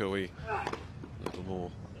wonder if he'll be a little more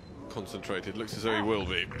concentrated. Looks as though he will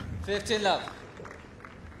be. 15 love.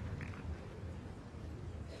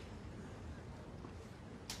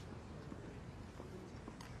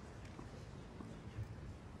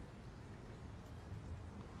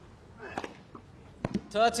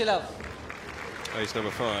 Thirty love. Ace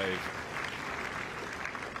number 5.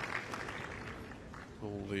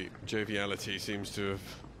 All the joviality seems to have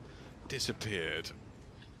disappeared.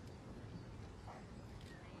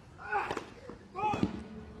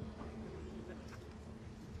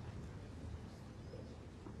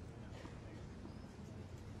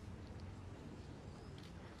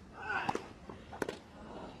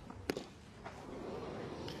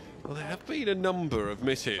 Well, there have been a number of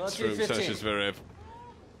mishits from Sasha Zverev.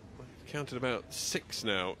 I've counted about 6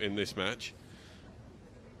 now in this match.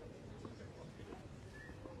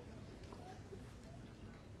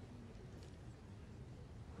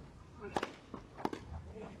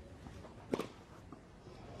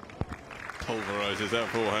 Pulverises that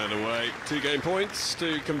forehand away. 2 game points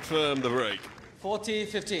to confirm the break.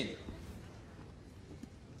 40-15.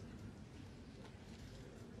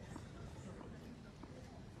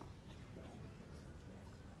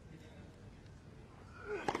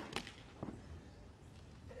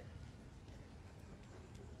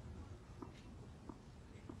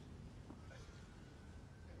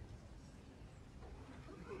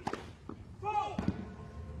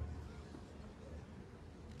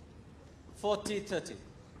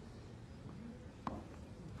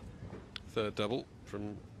 Third double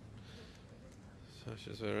from Sasha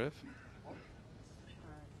Zverev.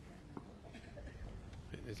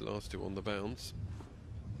 His last 2 on the bounce.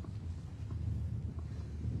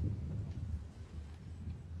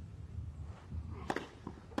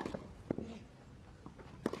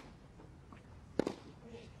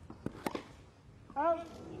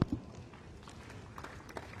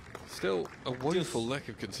 Still a woeful lack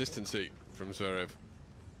of consistency from Zverev.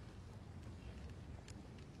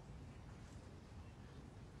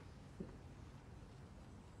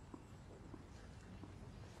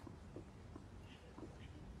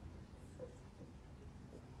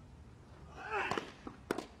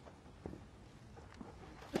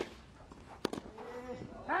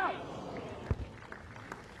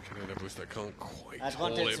 Carreno Busta can't quite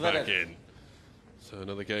haul it back in. So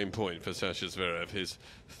another game point for Sasha Zverev, his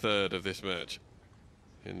 3rd of this match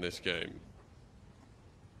in this game.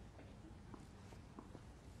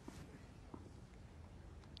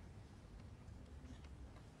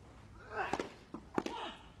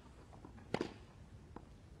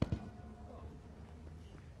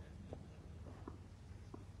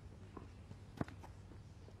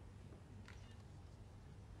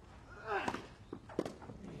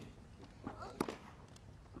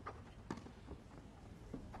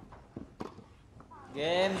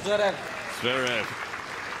 Game Zverev. Zverev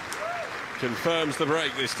confirms the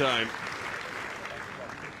break this time.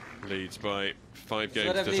 Leads by 5 games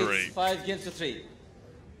Zverev to leads 3. 5 games to 3.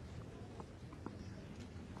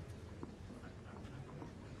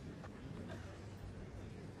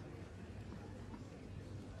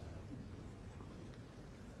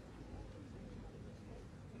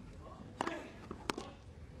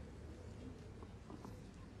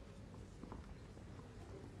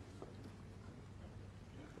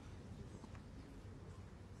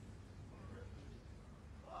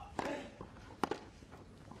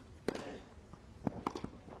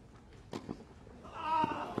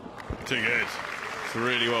 Too good. It's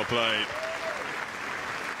really well played.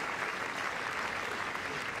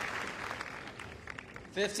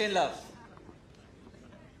 Fifteen love.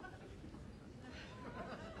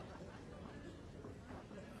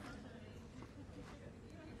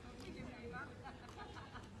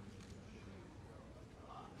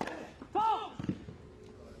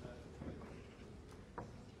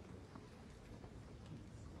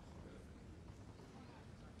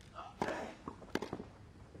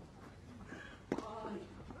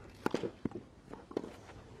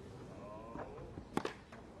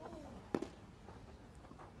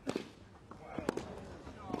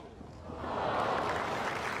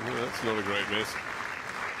 That's not a great miss.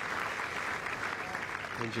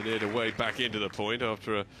 Engineered a way back into the point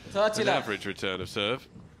after an love. average return of serve.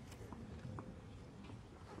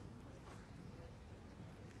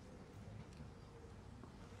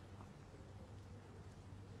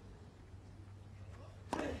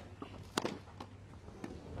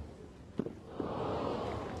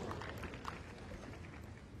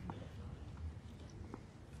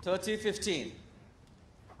 Thirty 15.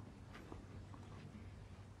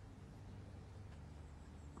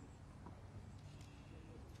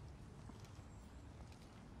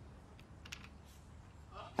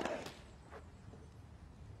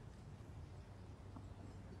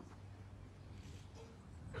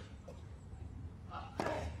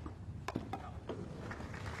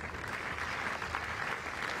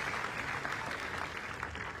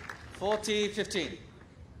 Forty 15.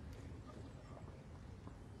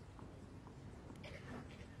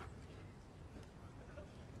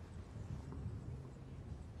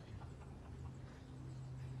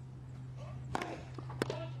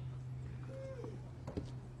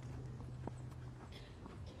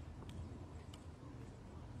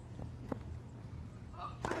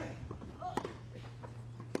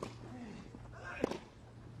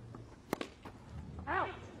 Out.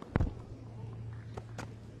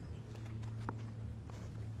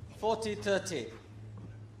 40-30.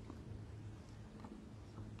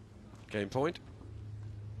 Game point.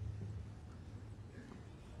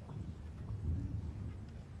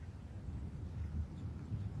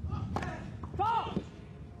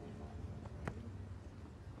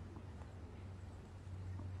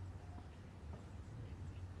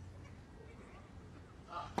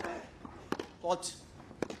 Pot.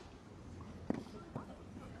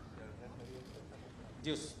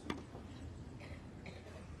 Deuce.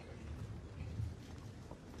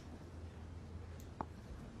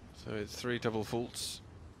 So it's 3 double faults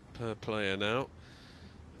per player now,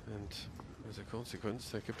 and as a consequence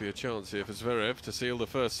there could be a chance here for Zverev to seal the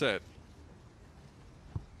first set.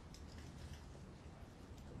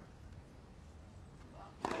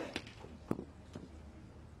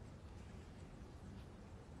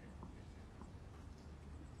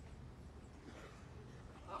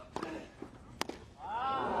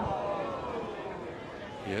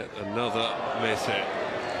 Yet another miss hit.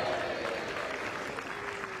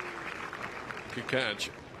 Good catch.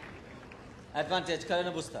 Advantage,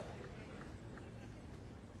 Carreno Busta.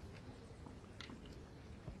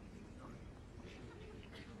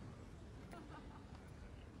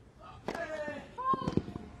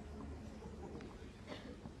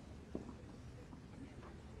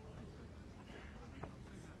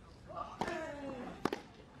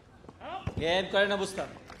 Game, Carreno Busta.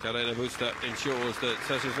 Carreno Busta ensures that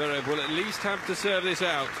Zverev will at least have to serve this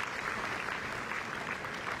out.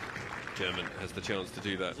 German has the chance to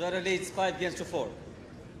do that. Zverev leads 5 games to 4.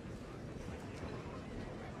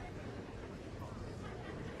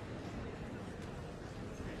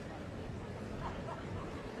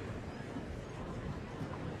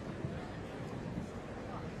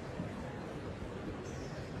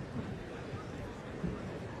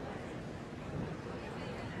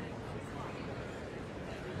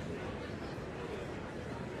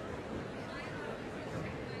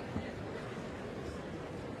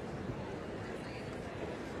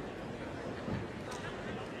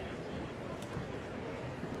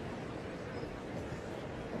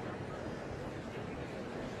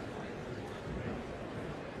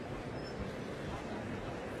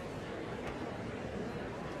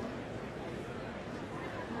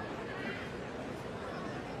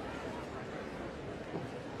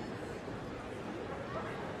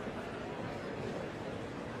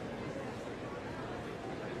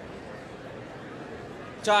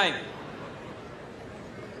 Time.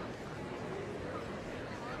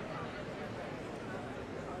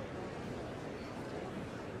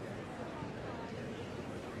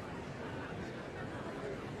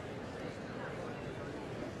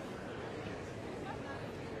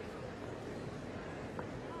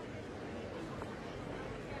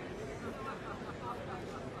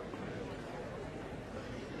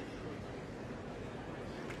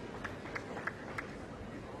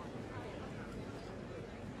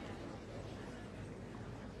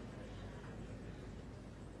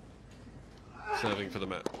 Serving for the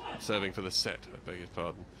mat, serving for the set, I beg your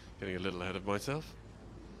pardon. Getting a little ahead of myself.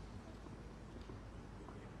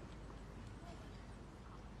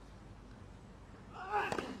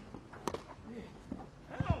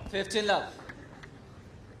 $15 love.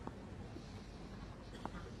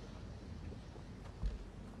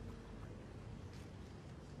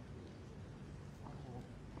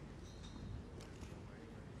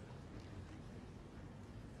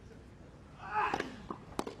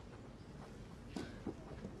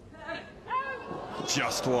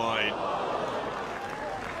 Just wide.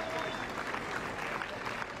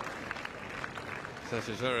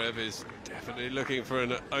 Zverev is definitely looking for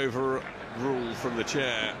an overrule from the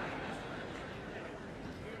chair.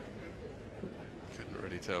 Couldn't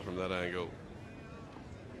really tell from that angle.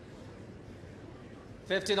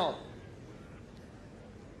 15 all.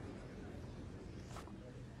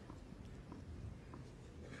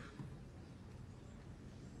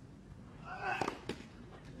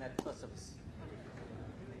 Net first service.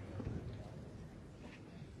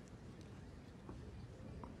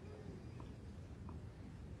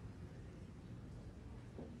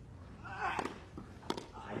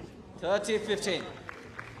 $30-15.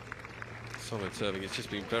 Solid serving, it's just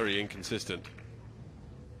been very inconsistent.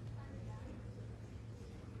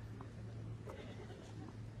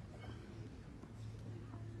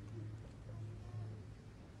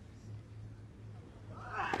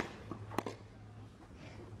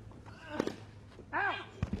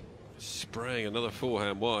 Spraying another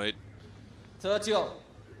forehand wide. 30 all.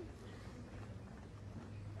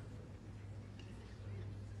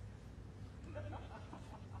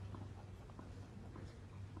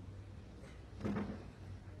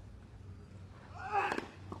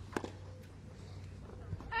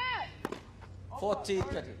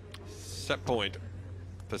 $40-20. Set point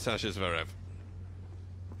for Sasha Zverev.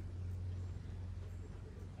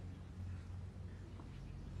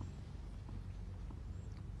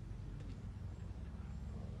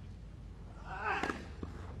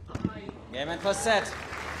 Game and first set.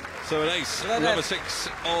 So an ace, Zverev. number 6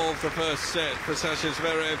 of the first set for Sasha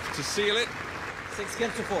Zverev to seal it.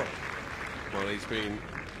 6-4. Well, he's been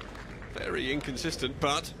very inconsistent,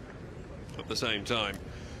 but at the same time,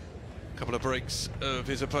 a couple of breaks of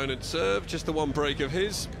his opponent's serve, just the one break of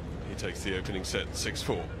his. He takes the opening set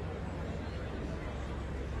 6-4.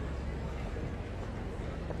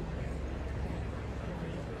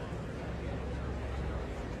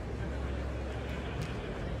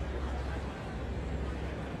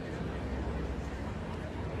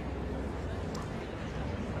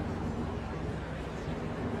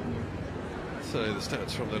 So the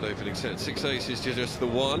stats from that opening set, 6 aces to just the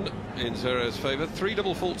 1 in Zverev's favour. 3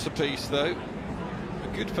 double faults apiece though.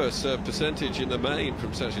 A good first serve percentage in the main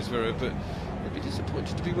from Sasha Zverev, but he'd be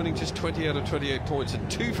disappointed to be winning just 20 out of 28 points and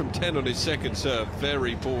 2 from 10 on his second serve.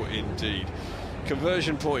 Very poor indeed.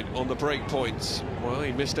 Conversion point on the break points. Well,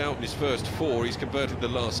 he missed out in his first 4. He's converted the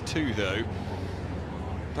last 2 though.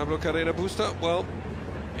 Pablo Carreno Busta, well,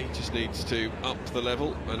 he just needs to up the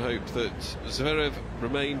level and hope that Zverev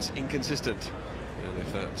remains inconsistent. And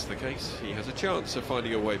if that's the case, he has a chance of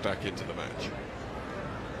finding a way back into the match.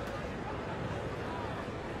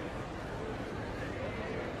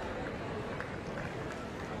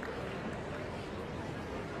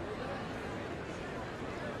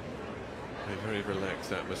 A very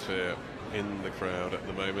relaxed atmosphere in the crowd at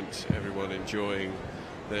the moment. Everyone enjoying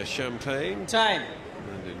their champagne. Time.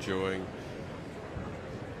 And enjoying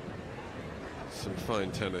some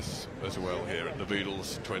fine tennis as well here at the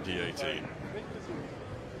Beatles 2018.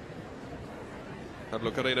 Pablo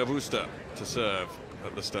Carreno Busta to serve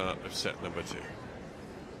at the start of set number 2.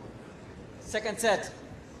 Second set.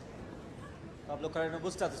 Pablo Carreno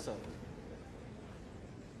Busta to serve.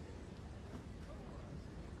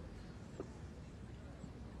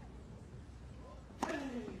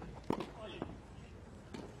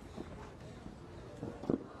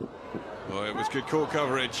 Oh, it was good court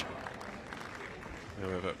coverage.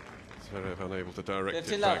 However, Zverev unable to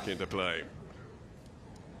direct it back into play.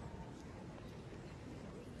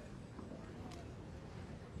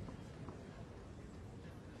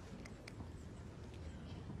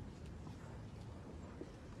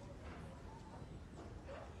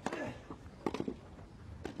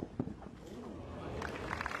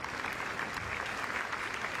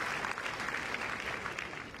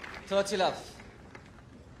 30 love.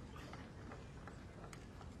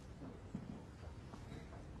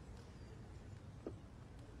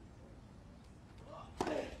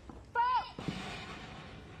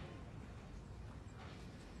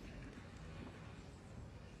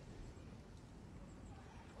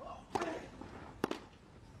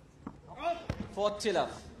 Forty love.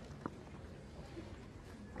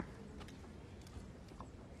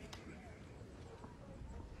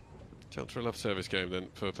 Chance for a love service game then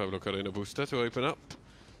for Pablo Carreno Busta to open up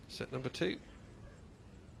set number 2.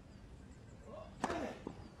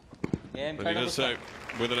 Game And he does so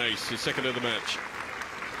with an ace, his second of the match.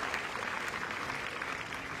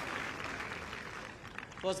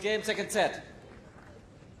 First game, second set.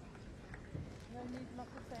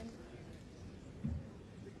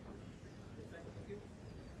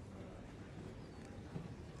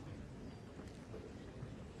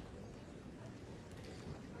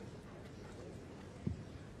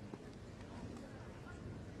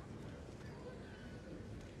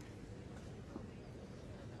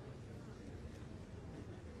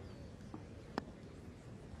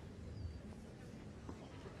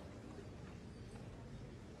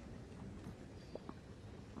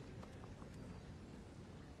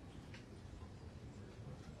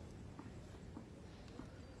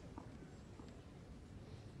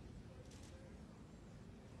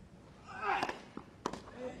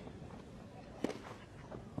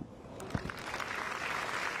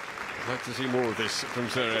 I'd like to see more of this from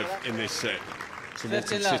Zverev in this set. Some more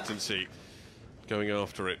consistency going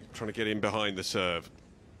after it, trying to get in behind the serve.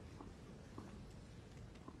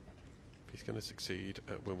 If he's going to succeed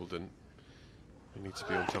at Wimbledon, he needs to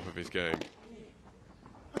be on top of his game.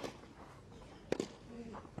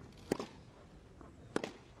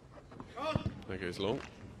 There goes long.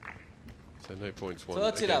 So no points won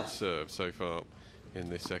against serve so far in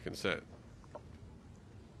this second set.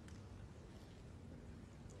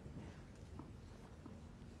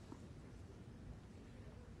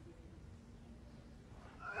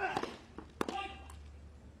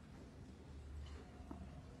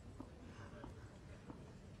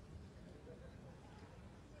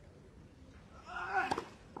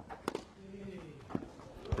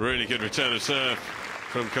 Really good return of serve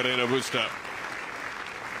from Carreno Busta.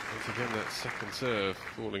 Once again, that second serve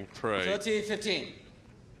falling prey. 30-15.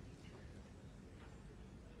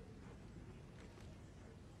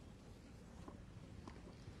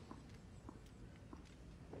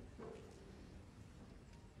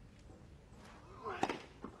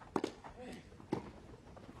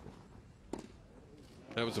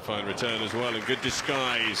 That was a fine return as well, and good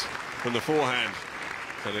disguise from the forehand.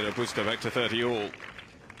 Carreno Busta back to 30 all.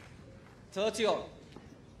 30 all.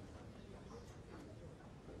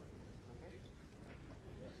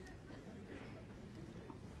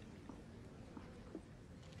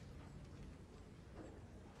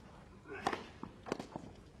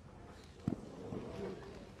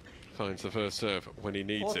 Finds the first serve when he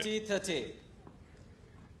needs it. 40-30.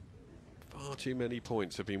 Far too many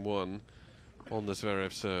points have been won on the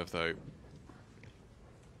Zverev serve, though.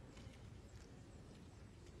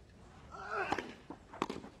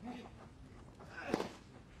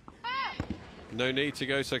 No need to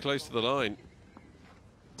go so close to the line.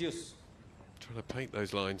 Deuce. Trying to paint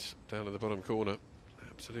those lines down at the bottom corner.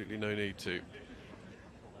 Absolutely no need to. It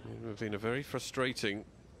would have been a very frustrating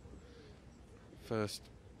first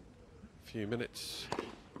few minutes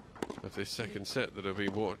of this second set that have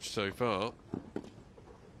been watched so far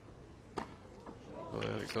by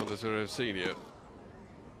Alexander Zverev Sr.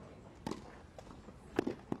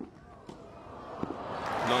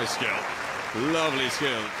 Nice skill. Lovely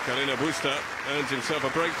skill. Carreno Busta earns himself a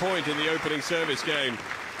break point in the opening service game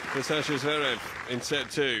for Sasha Zverev in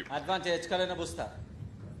set 2. Advantage, Carreno Busta.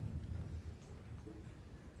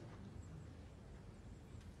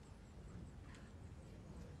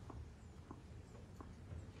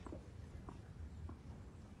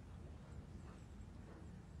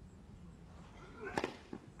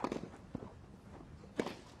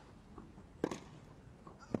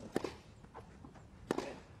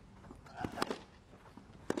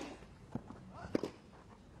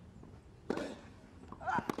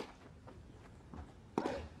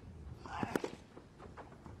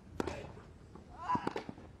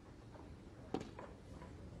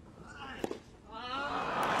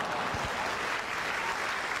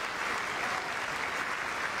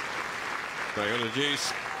 Back on the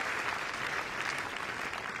deuce.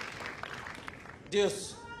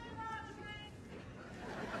 Deuce.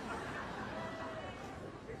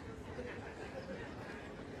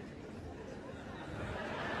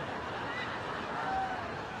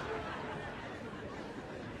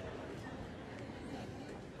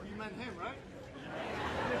 and him, right?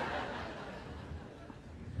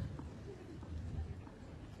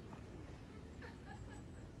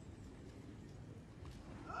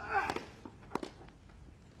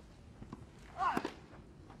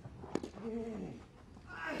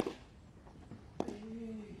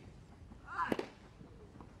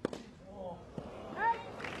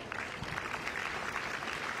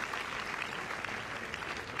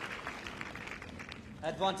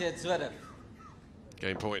 Advantage Zverev.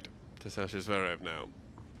 Game point to Sasha Zverev now.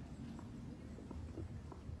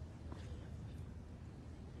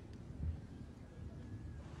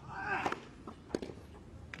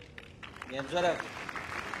 Game Zverev.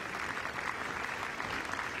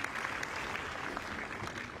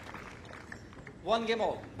 One game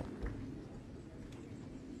all.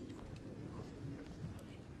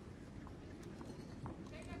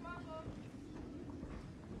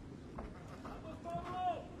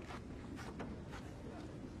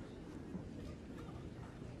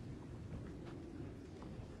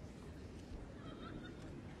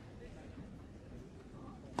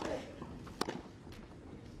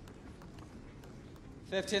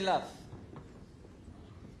 Fifteen love.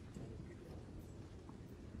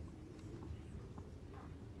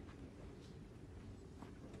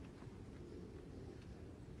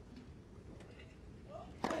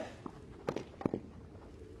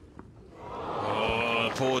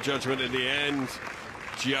 Oh, poor judgment in the end.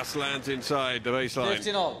 Just lands inside the baseline.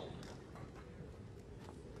 15 all.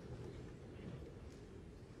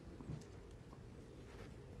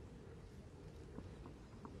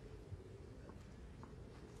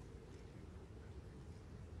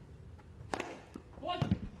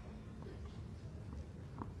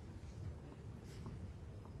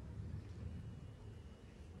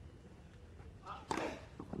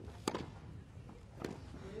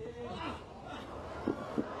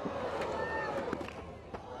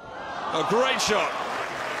 A great shot.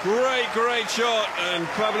 Great shot. And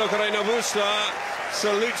Pablo Carreno Busta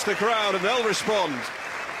salutes the crowd and they'll respond.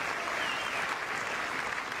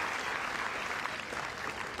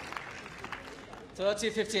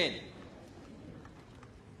 $30-15.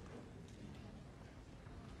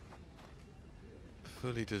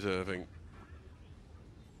 Fully deserving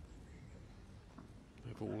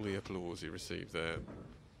of all the applause he received there.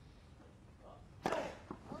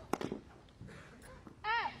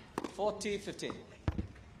 40-15.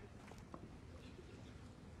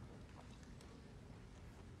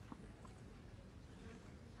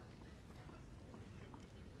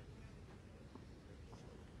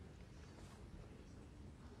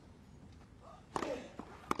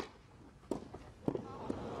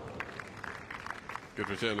 Good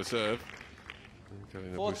return to serve.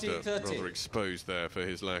 Carreno Busta 40-30. rather exposed there for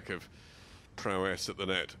his lack of prowess at the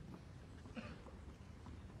net.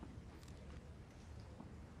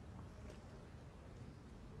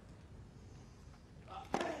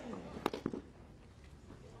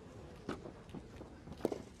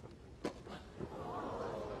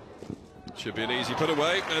 Should be an easy put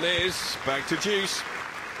away, and is back to deuce.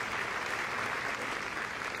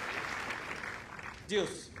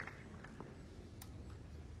 Deuce.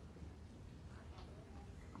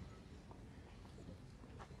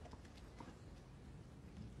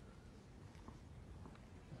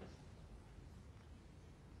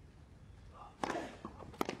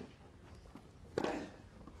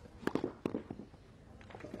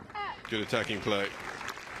 Good attacking play.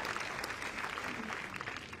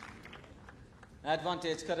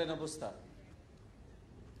 Advantage Carreno Busta.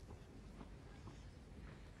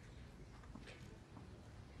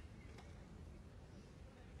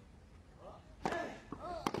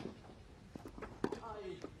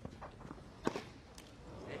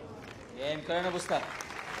 Game Carreno Busta.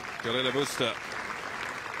 Carreno Busta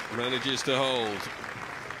manages to hold.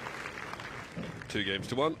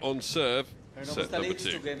 2-1 on serve. Carreno Set Busta number leads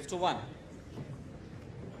 2. 2-1.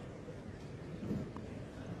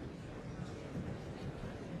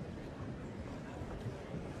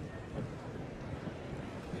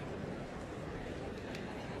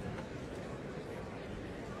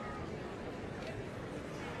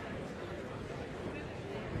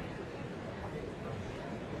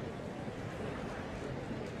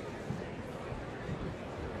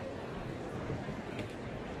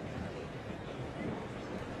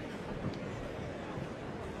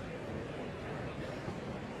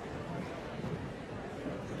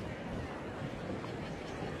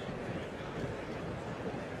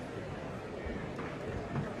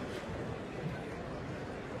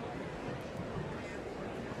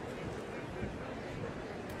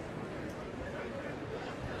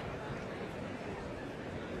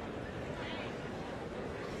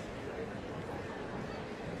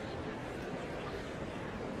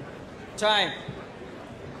 Time.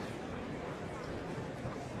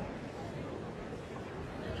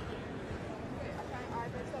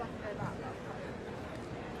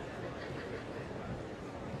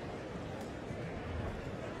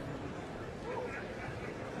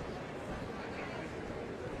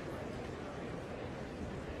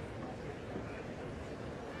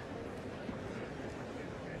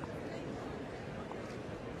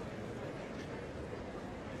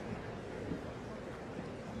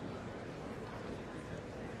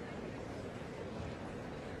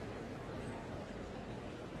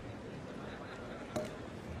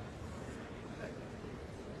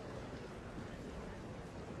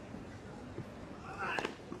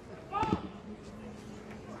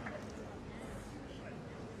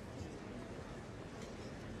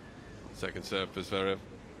 Second serve for Zverev.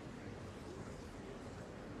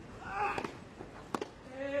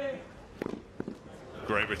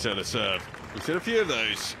 Great return of serve. We've seen a few of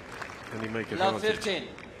those. Can he make Love advantage? 15.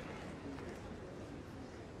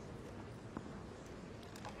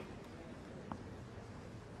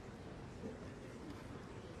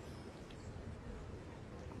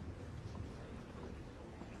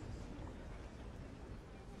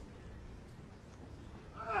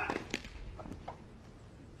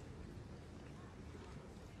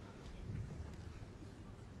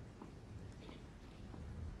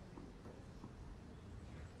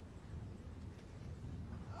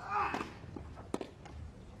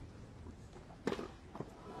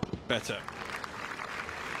 Better.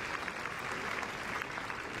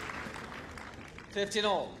 15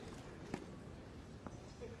 all.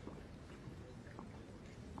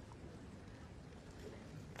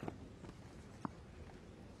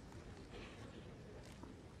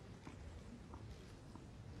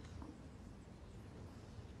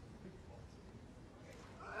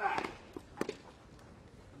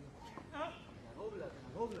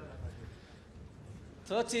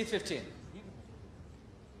 Thirty 15.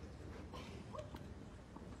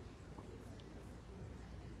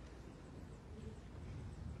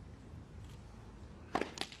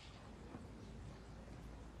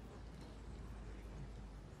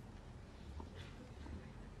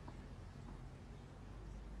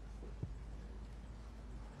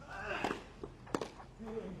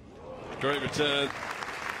 Great return.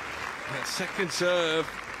 That second serve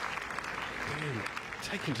being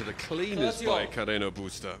taken to the cleaners 30 by all. Carreno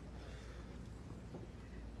Busta.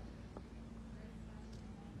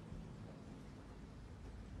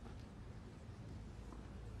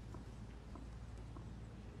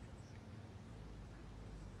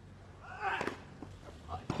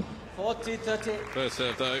 Forty 30. First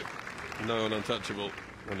serve though, no one untouchable,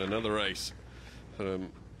 and another ace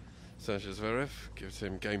from Sasha Zverev gives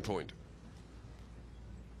him game point.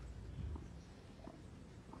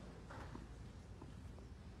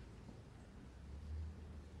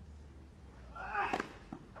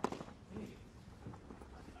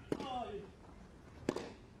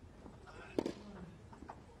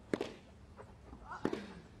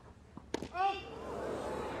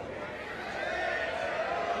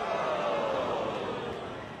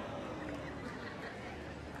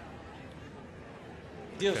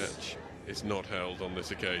 Deuce. Catch is not held on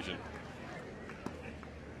this occasion.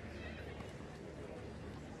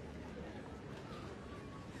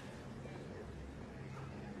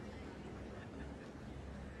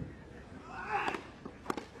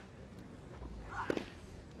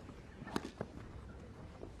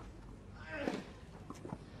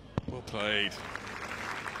 Well played.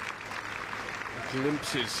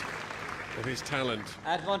 Glimpses of his talent.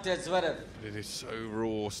 Advantage Zverev. But it is so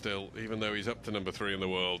raw still, even though he's up to number 3 in the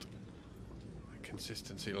world.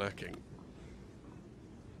 Consistency lacking.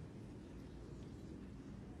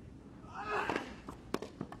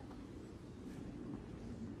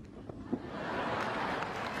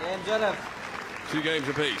 Game Zverev. 2 games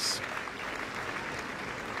apiece.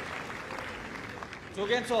 2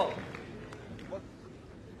 games all.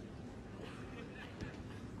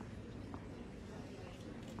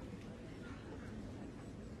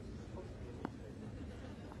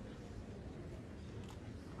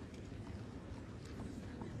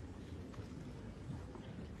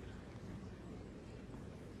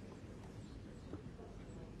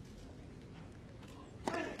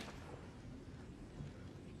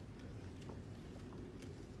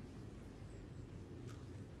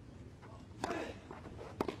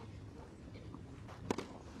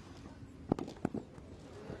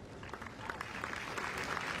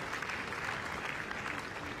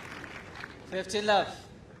 Fifteen love.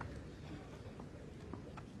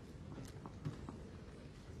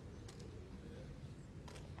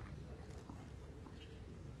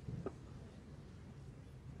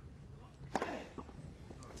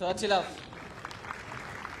 30 love.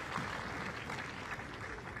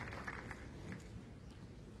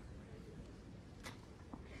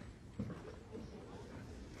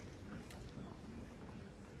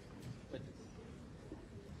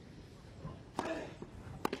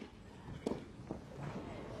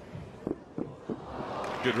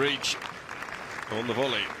 Good reach on the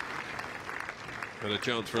volley. And a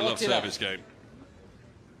chance for a love service game.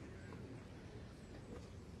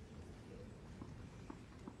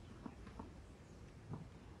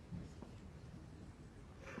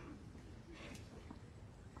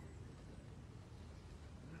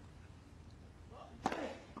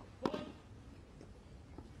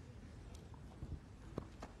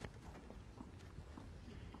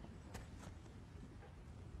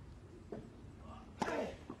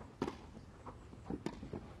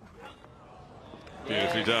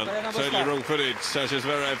 Beautifully done. Totally wrong footage. Sasha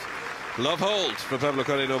Zverev. Love hold for Pablo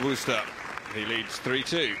Carreno Busta. He leads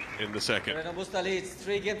 3-2 in the second. Carreno Busta leads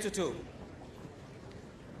 3-2.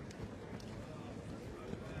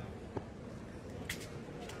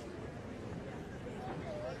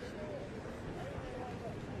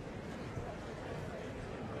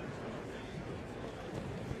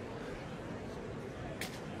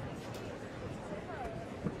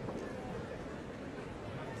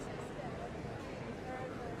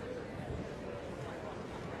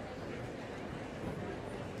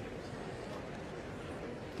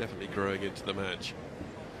 Definitely growing into the match.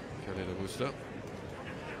 Carreno Busta.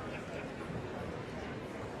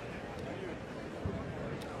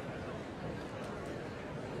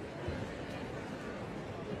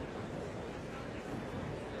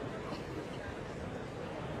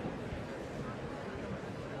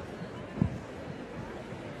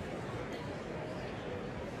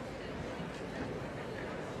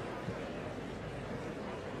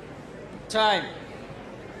 Time.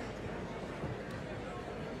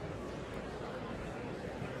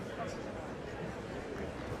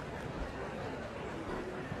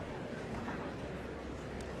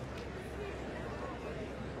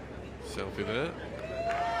 Selfie there.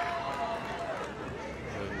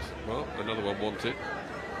 And, well, another one wanted.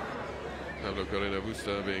 Pablo Carreno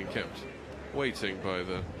Busta being kept waiting by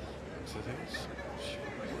the settings.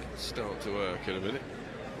 Should start to work in a minute.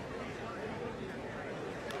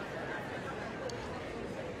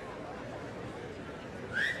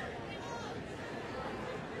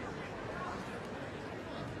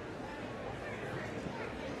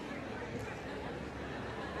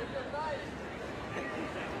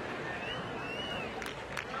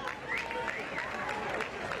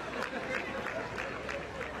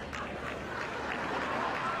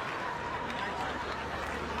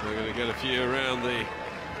 We're going to get a few around the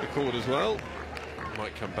court as well.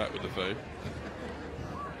 Might come back with the phone.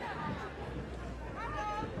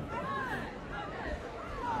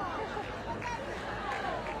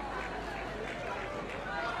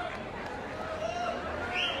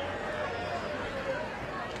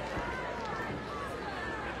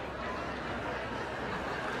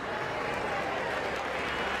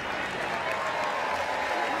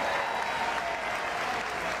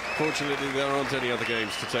 Fortunately, there aren't any other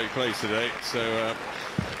games to take place today, so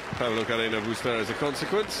Pablo Carreno Busta, as a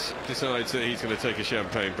consequence, decides that he's going to take a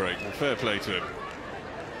champagne break. And fair play to him.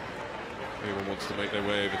 Anyone wants to make their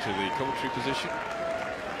way over to the commentary position?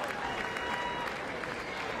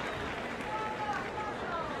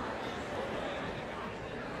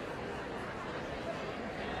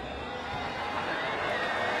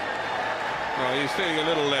 Well, he's feeling a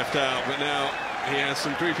little left out, but now he has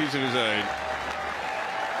some groupies of his own.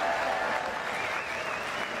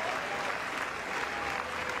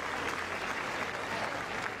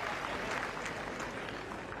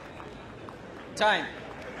 Time.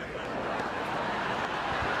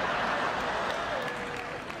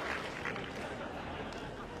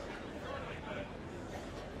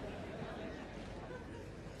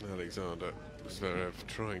 Alexander Zverev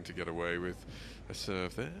trying to get away with a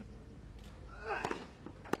serve there.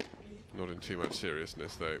 Not in too much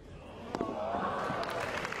seriousness, though.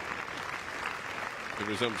 The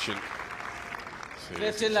resumption. See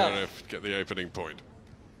Zverev get the opening point.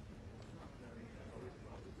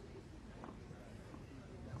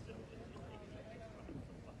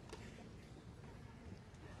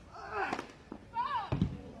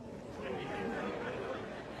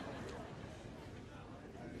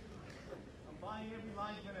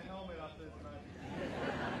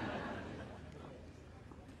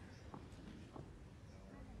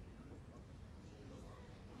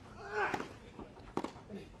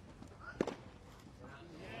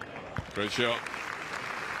 Great shot.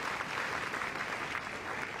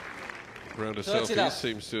 round of 30 selfies love.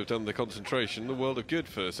 seems to have done the concentration the world of good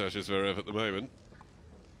for Sasha Zverev at the moment.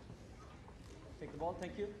 Take the ball,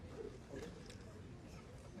 thank you.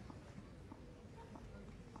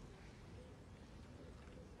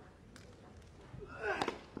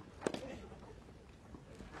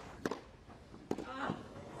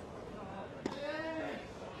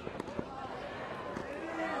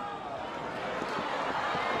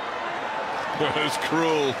 Well, it was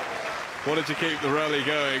cruel. Wanted to keep the rally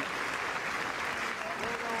going.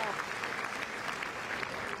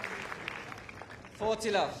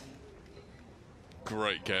 Love.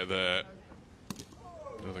 Great get there.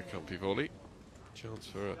 Another comfy volley. Chance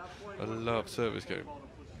for a love service game.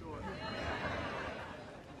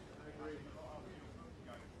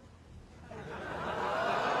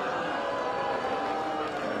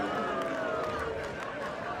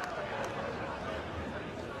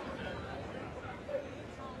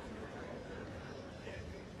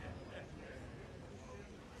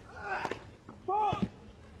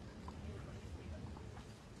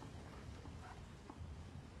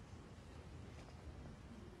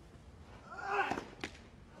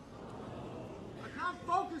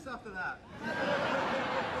 After that.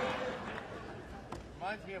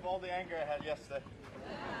 Reminds me of all the anger I had yesterday.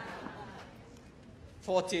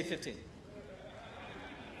 40-15.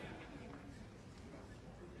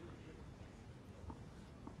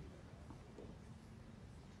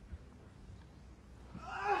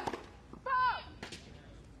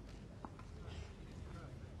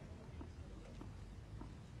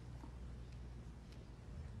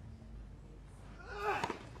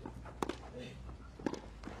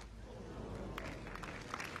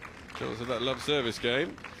 Chance of that love service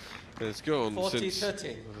game has gone 40-30. since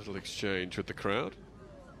a little exchange with the crowd.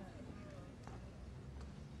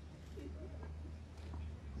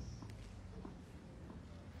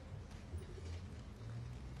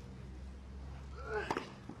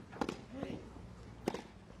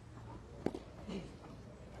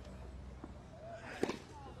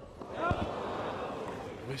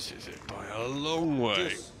 Misses it by a long way.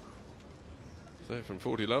 Juice. So from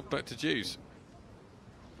 40 love back to juice.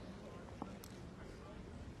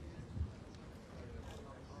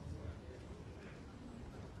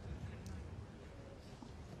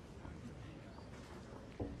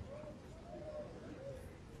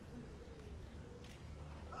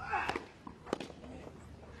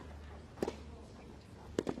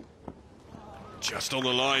 Just on the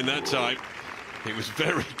line that time. It was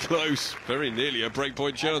very close, very nearly a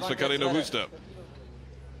breakpoint chance for Carreno Busta.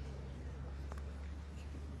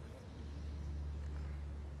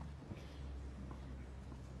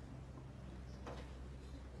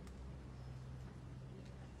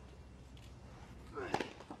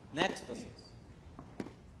 Net.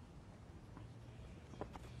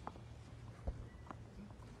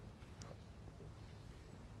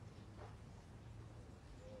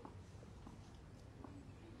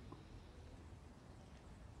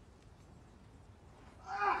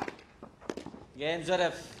 Again,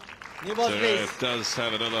 Zverev. New ball, please. Zverev does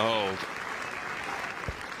have another hold.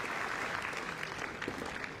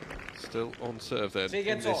 Still on serve then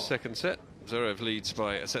in this second set. Zverev leads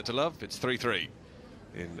by a set to love. It's 3-3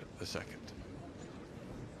 in the second.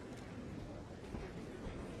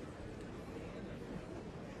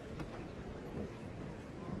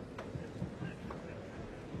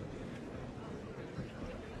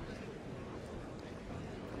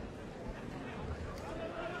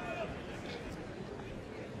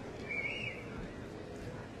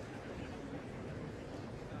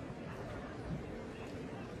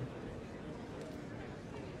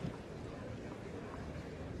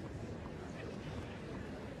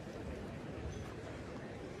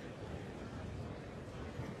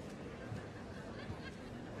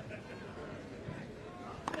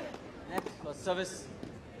 Net for service.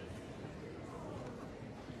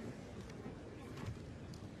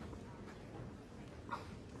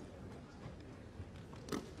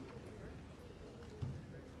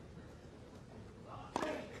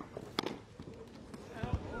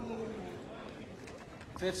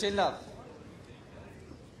 Fifteen love.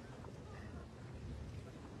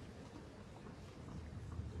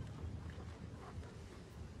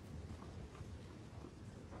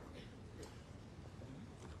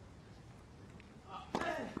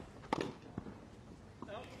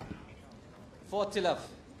 Love.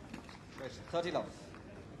 30 love.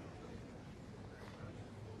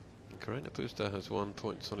 Carreno Busta has 1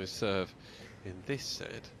 point on his serve in this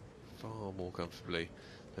set, far more comfortably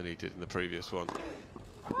than he did in the previous one.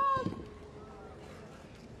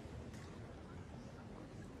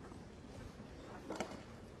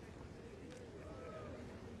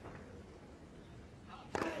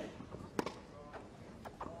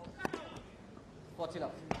 40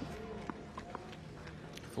 love.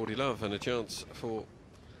 40 love and a chance for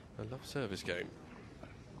a love service game.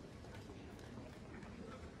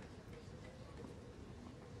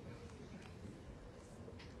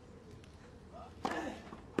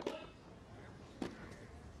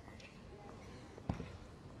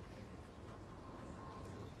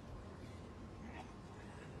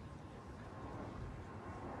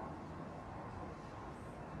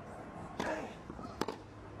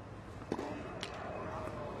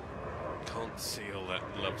 Can't seal that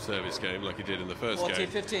love service game like he did in the first 40, game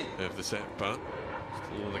 15. of the set, but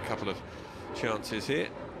still another couple of chances here.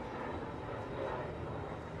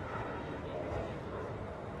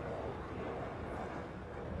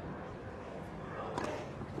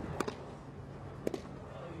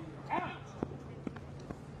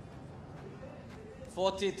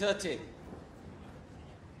 Forty, 30.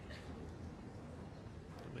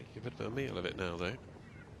 Making a bit of a meal of it now, though.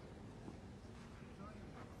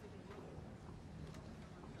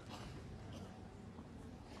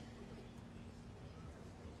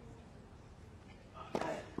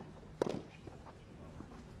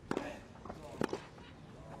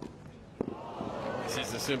 This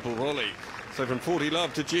is the simple volley. So from 40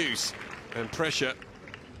 love to deuce, and pressure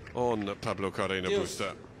on Pablo Carreno Deuce.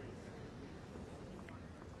 Busta.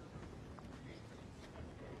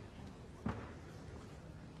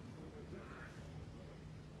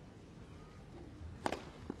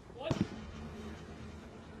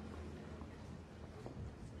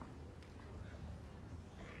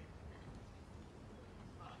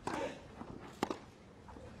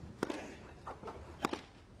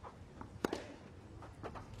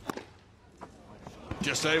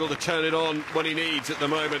 Just able to turn it on when he needs at the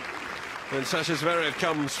moment. And Sasha Zverev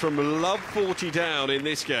comes from love 40 down in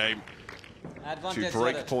this game Advantage to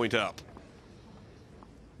break Zverev. point up.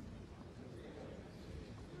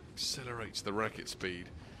 Accelerates the racket speed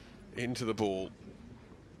into the ball.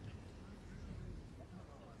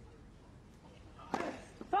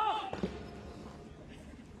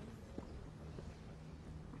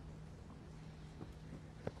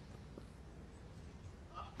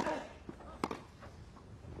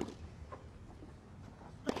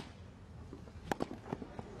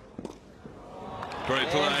 Great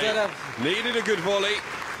play. Zverev. Needed a good volley.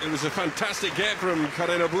 It was a fantastic get from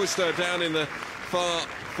Carreno Busta down in the far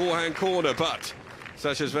forehand corner, but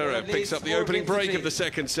Sasha Zverev picks up the opening break of the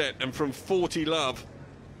second set, and from 40 love,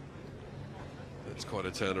 that's quite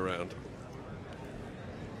a turnaround.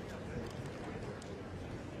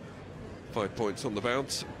 5 points on the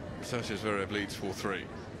bounce. Sasha Zverev leads 4-3.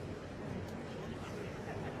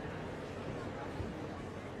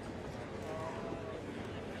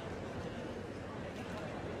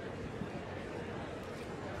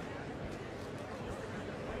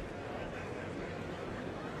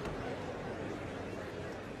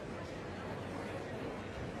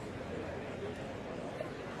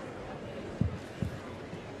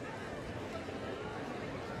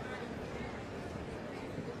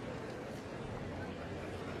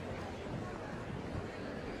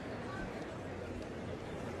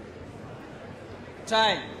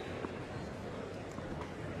 Time.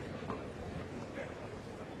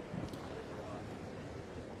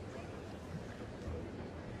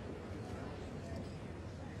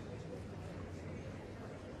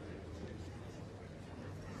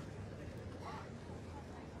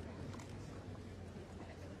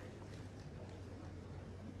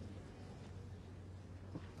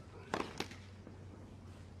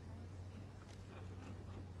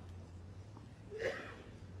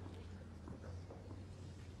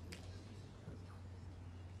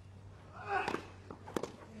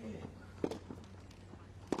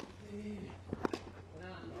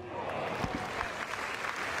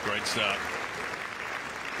 Great start.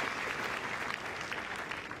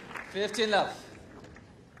 15 love.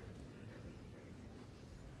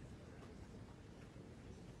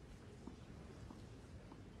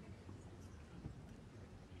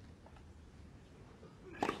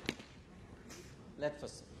 Left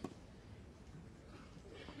first.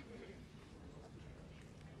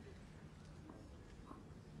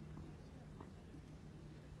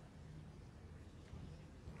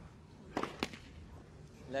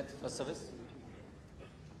 Left first service.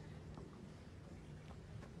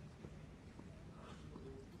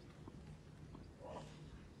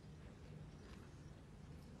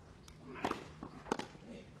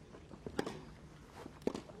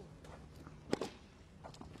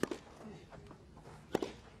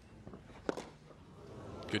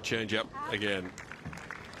 Good change up again.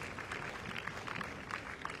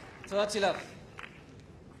 30 love.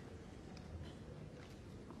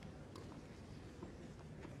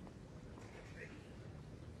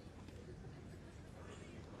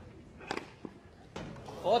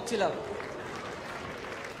 50 love.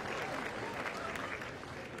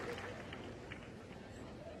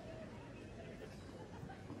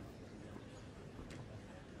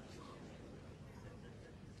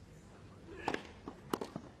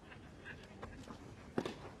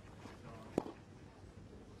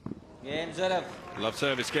 Game Zverev. Love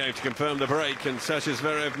service game to confirm the break, and Sasha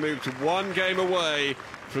Zverev moved one game away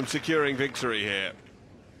from securing victory here.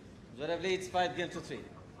 Zverev leads 5-3.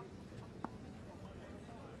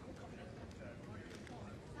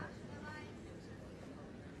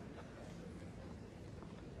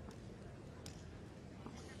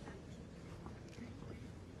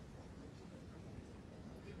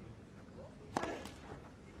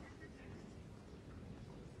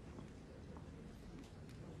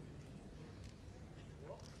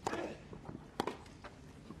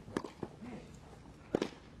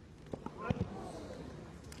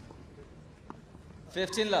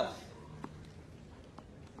 Fifteen love.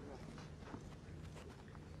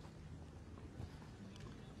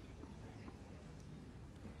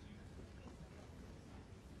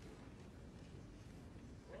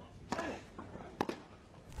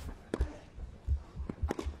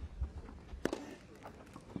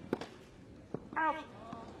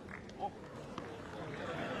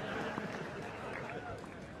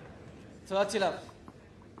 Thirty love.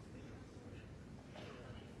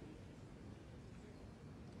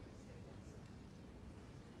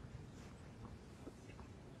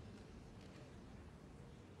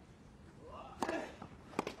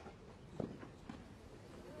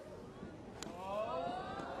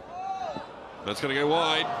 That's going to go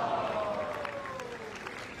wide.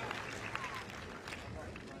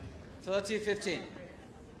 30-15.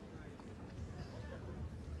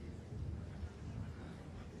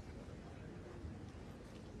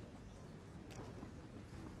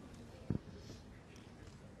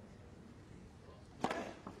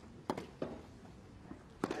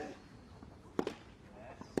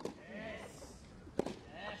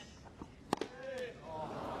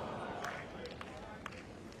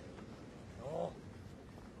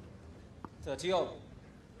 All.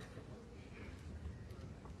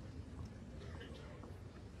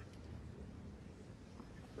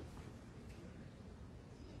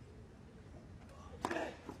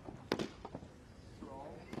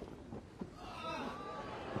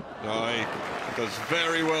 Oh, he does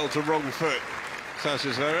very well to wrong foot Sasha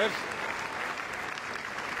Zverev.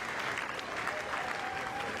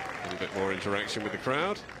 A little bit more interaction with the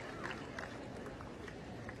crowd.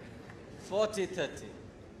 40-30.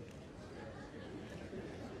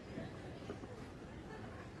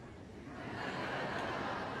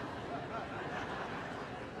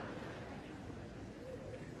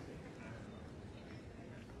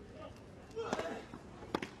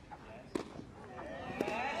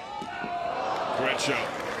 Great shot.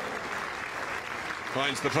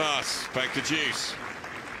 Finds the pass. Back to Deuce.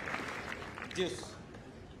 Deuce.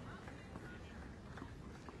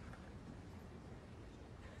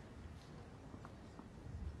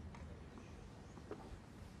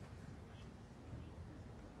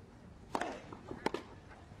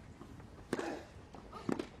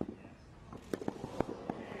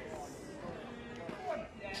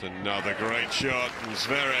 It's another great shot, and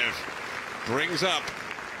Zverev brings up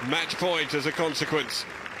match point as a consequence.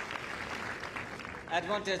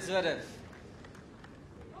 Advantage Zverev.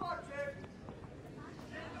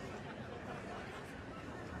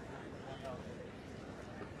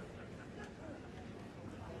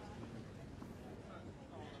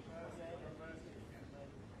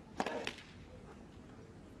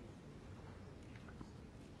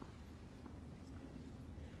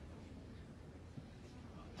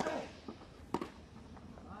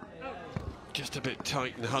 Just a bit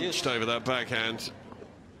tight and hunched over that backhand.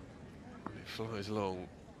 It flies long.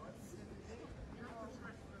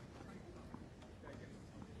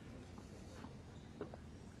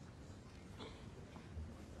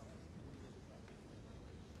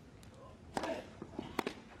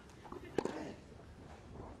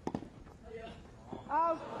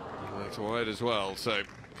 He works wide as well, so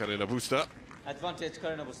Carreno Busta. Advantage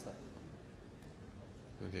Carreno Busta.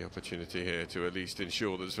 And the opportunity here to at least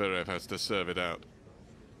ensure that Zverev has to serve it out.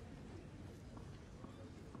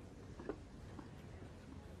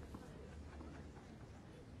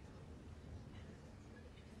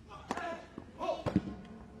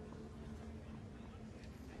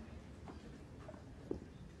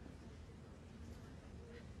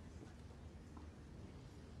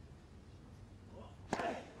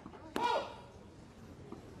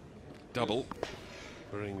 Double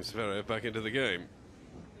brings Zverev back into the game.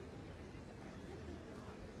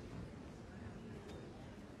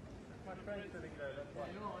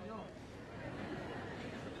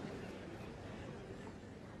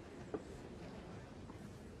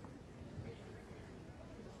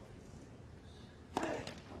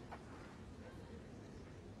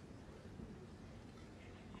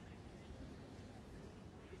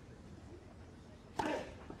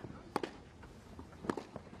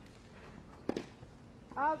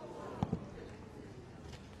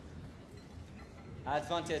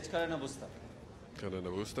 Advantage, Carreno Busta.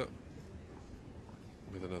 Carreno Busta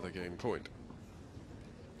with another game point.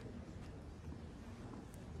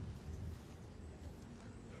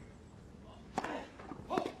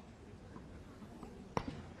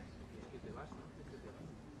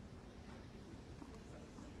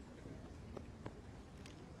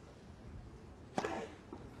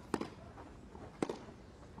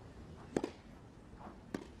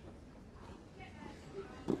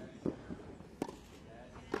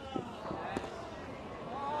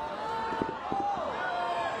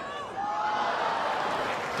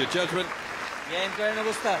 Good judgment. Game, Carreno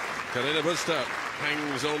Busta. Carreno Busta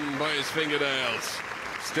hangs on by his fingernails.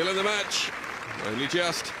 Still in the match, only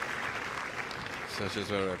just. Sasha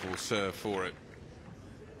Zverev will serve for it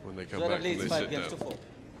when they come Zverev back and leads they 5 sit games down. to 4.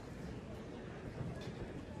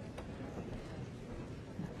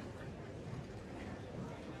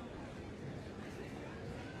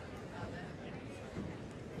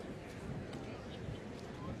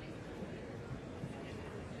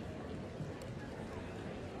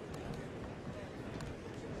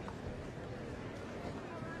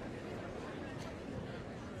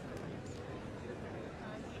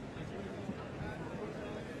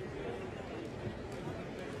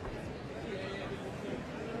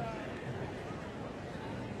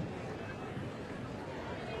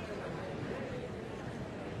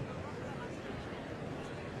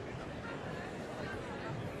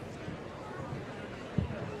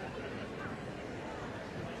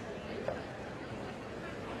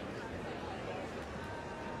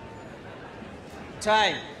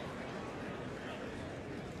 Time.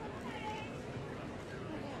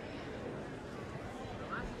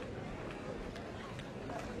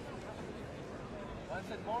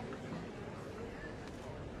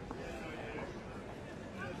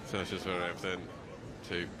 Sasha Zverev then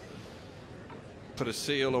to put a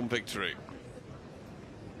seal on victory.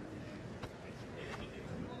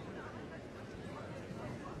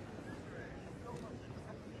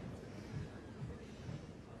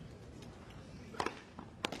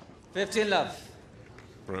 Love.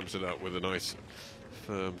 Ramps it up with a nice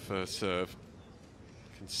firm first serve.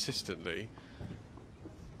 Consistently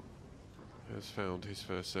has found his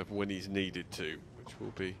first serve when he's needed to, which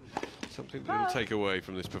will be something that he'll take away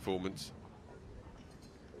from this performance.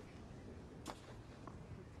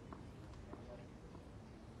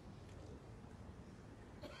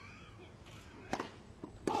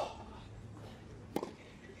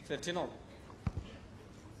 On.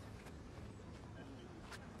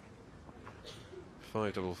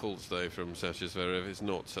 Five double faults though from Sasha Zverev is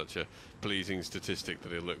not such a pleasing statistic that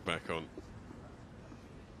he'll look back on.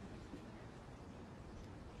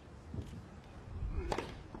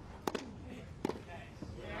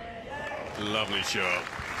 Lovely shot.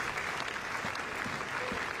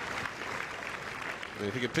 And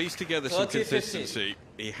if he can piece together some 30, consistency,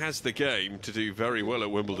 he has the game to do very well at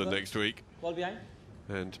Wimbledon next week, Ball behind.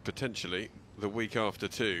 and potentially the week after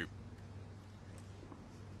too.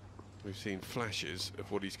 We've seen flashes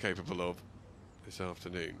of what he's capable of this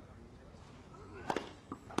afternoon.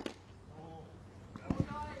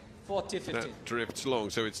 40-15. That drifts long,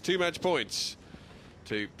 so it's 2 match points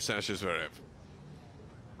to Sasha Zverev.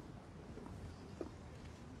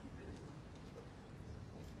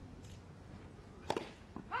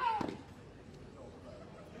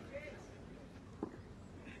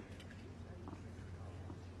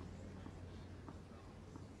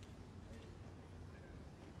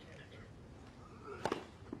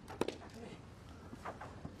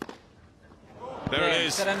 There it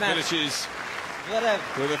is, finishes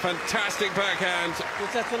Zverev. with a fantastic backhand.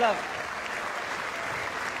 Love.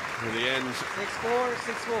 In the end, 6-4,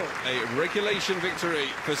 6-4. a regulation victory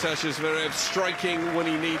for Sasha Zverev, striking when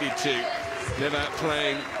he needed to, never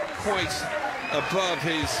playing quite above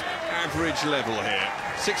his average level here.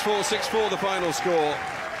 6-4, 6-4 the final score.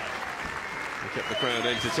 He kept the crowd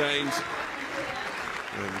entertained.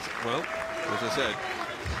 And, well, as I said,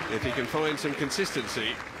 if he can find some consistency,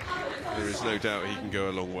 there is no doubt he can go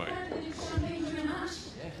a long way.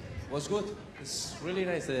 Was good. It's really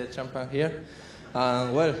nice, the champagne here.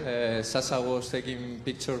 And well, Sasha was taking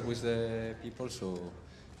pictures with the people, so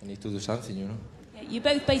I need to do something, you know. Yeah, you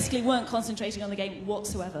both basically weren't concentrating on the game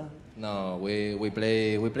whatsoever. No, we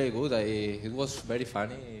play good. It was very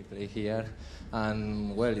funny play here,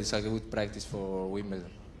 and well, it's a good practice for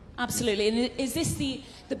Wimbledon. Absolutely. And is this the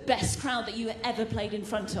best crowd that you ever played in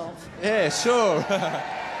front of? Yeah, sure.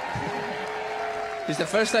 It's the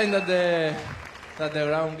first time that the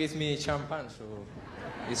ground gives me champagne, so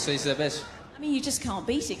it's the best. I mean, you just can't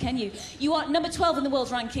beat it, can you? You are number 12 in the world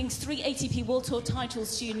rankings, 3 ATP World Tour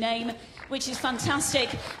titles to your name, which is fantastic.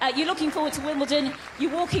 You're looking forward to Wimbledon.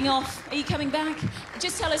 You're walking off. Are you coming back?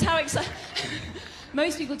 Just tell us how excited...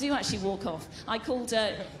 Most people do actually walk off. I called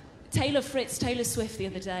Taylor Swift the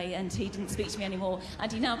other day, and he didn't speak to me anymore,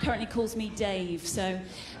 and he now currently calls me Dave. So,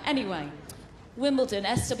 anyway, Wimbledon,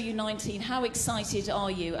 SW19, how excited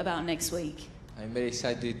are you about next week? I'm very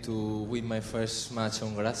excited to win my first match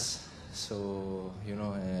on grass. So, you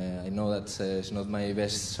know, I know that it's not my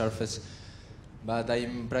best surface, but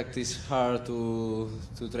I'm practice hard to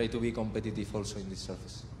try to be competitive also in this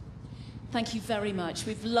surface. Thank you very much.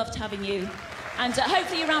 We've loved having you. And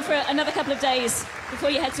hopefully you're around for another couple of days before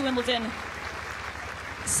you head to Wimbledon.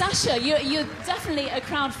 Sasha, you're definitely a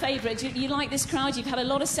crowd favourite. You like this crowd. You've had a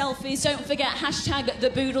lot of selfies. Don't forget, hashtag the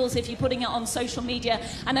Boodles if you're putting it on social media.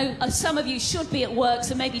 I know some of you should be at work,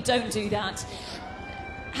 so maybe don't do that.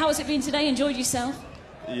 How has it been today? Enjoyed yourself?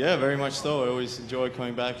 Yeah, very much so. I always enjoy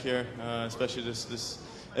coming back here, especially this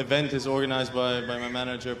event is organized by my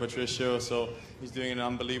manager, Patricio, so he's doing an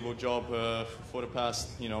unbelievable job for the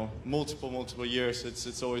past, you know, multiple years.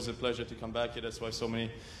 It's always a pleasure to come back here. That's why so many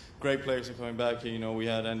great players are coming back here. You know, we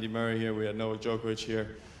had Andy Murray here, we had Novak Djokovic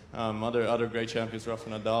here, other great champions, Rafa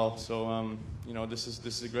Nadal. So, you know, this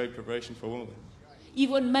is a great preparation for Wimbledon.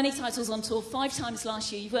 You've won many titles on tour, 5 times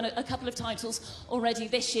last year. You've won a couple of titles already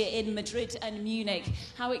this year in Madrid and Munich.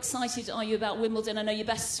 How excited are you about Wimbledon? I know your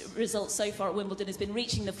best result so far at Wimbledon has been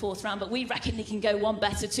reaching the 4th round, but we reckon he can go 1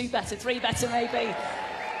 better, 2 better, 3 better maybe.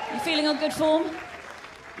 You feeling on good form?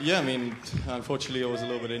 Yeah, I mean, unfortunately I was a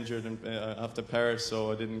little bit injured after Paris, so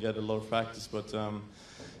I didn't get a lot of practice, but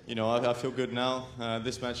you know, I feel good now.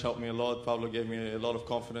 This match helped me a lot. Pablo gave me a lot of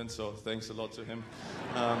confidence, so thanks a lot to him.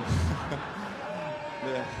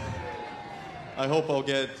 Yeah. I hope I'll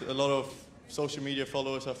get a lot of social media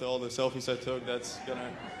followers after all the selfies I took. That's going to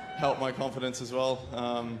help my confidence as well.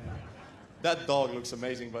 That dog looks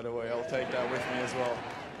amazing, by the way. I'll take that with me as well.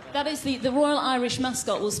 That is the Royal Irish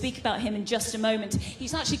mascot. We'll speak about him in just a moment.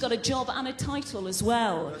 He's actually got a job and a title as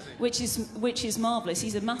well, which is marvellous.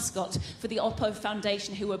 He's a mascot for the Oppo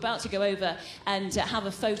Foundation, who we're about to go over and have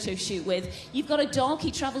a photo shoot with. You've got a dog. He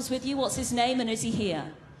travels with you. What's his name, and is he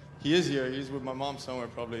here? He is here. He's with my mom somewhere,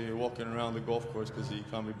 probably walking around the golf course because he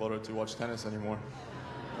can't be bothered to watch tennis anymore.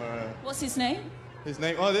 What's his name? His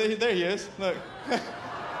name? Oh, there he is. Look.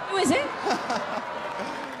 Who is it?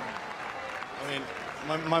 I mean,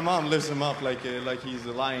 my mom lifts him up like he's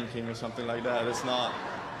the Lion King or something like that. It's not.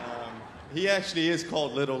 He actually is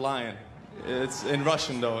called Little Lion. It's in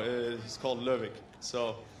Russian though. It's called Lövik.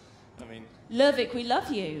 So, I mean. Lövik, we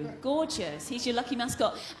love you. Gorgeous. He's your lucky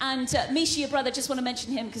mascot. And Misha, your brother, just want to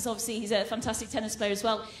mention him because obviously he's a fantastic tennis player as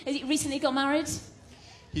well. Has he recently got married?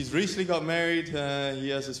 He's recently got married. He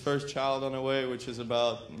has his first child on the way, which is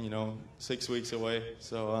about, 6 weeks away.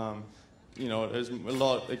 So, there's a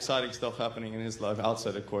lot of exciting stuff happening in his life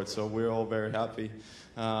outside the court. So we're all very happy.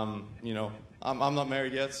 I'm not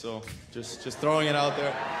married yet, so just throwing it out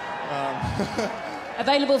there.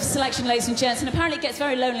 Available for selection, ladies and gents, and apparently it gets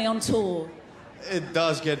very lonely on tour. It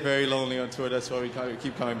does get very lonely on tour. That's why we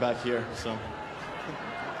keep coming back here. So,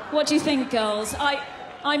 what do you think, girls?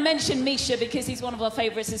 I mentioned Misha because he's one of our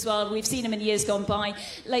favourites as well. We've seen him in years gone by.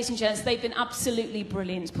 Ladies and gents, they've been absolutely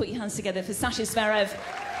brilliant. Put your hands together for Sasha Zverev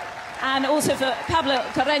and also for Pablo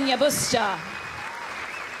Carreno Busta.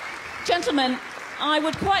 Gentlemen, I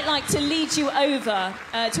would quite like to lead you over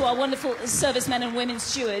to our wonderful servicemen and women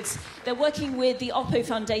stewards. They're working with the Oppo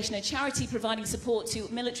Foundation, a charity providing support to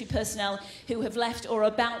military personnel who have left or are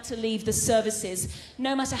about to leave the services.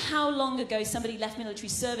 No matter how long ago somebody left military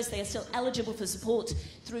service, they are still eligible for support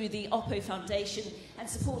through the Oppo Foundation. And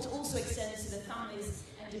support also extends to the families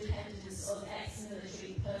and dependents of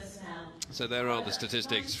ex-military personnel. So there are the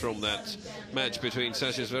statistics from that match between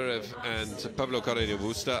Sasha Zverev and Pablo Carreno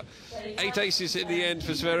Busta. 8 aces in the end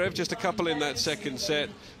for Zverev, just a couple in that second set.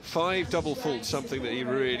 5 double faults, something that he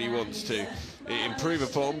really wants to improve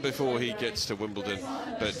upon before he gets to Wimbledon.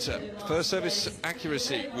 But first service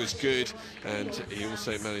accuracy was good, and he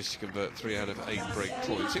also managed to convert 3 out of 8 break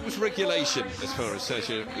points. It was regulation as far as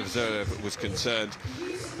Sasha Zverev was concerned.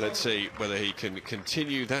 Let's see whether he can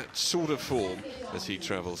continue that sort of form as he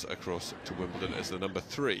travels across to Wimbledon as the number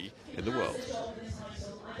 3 in the world.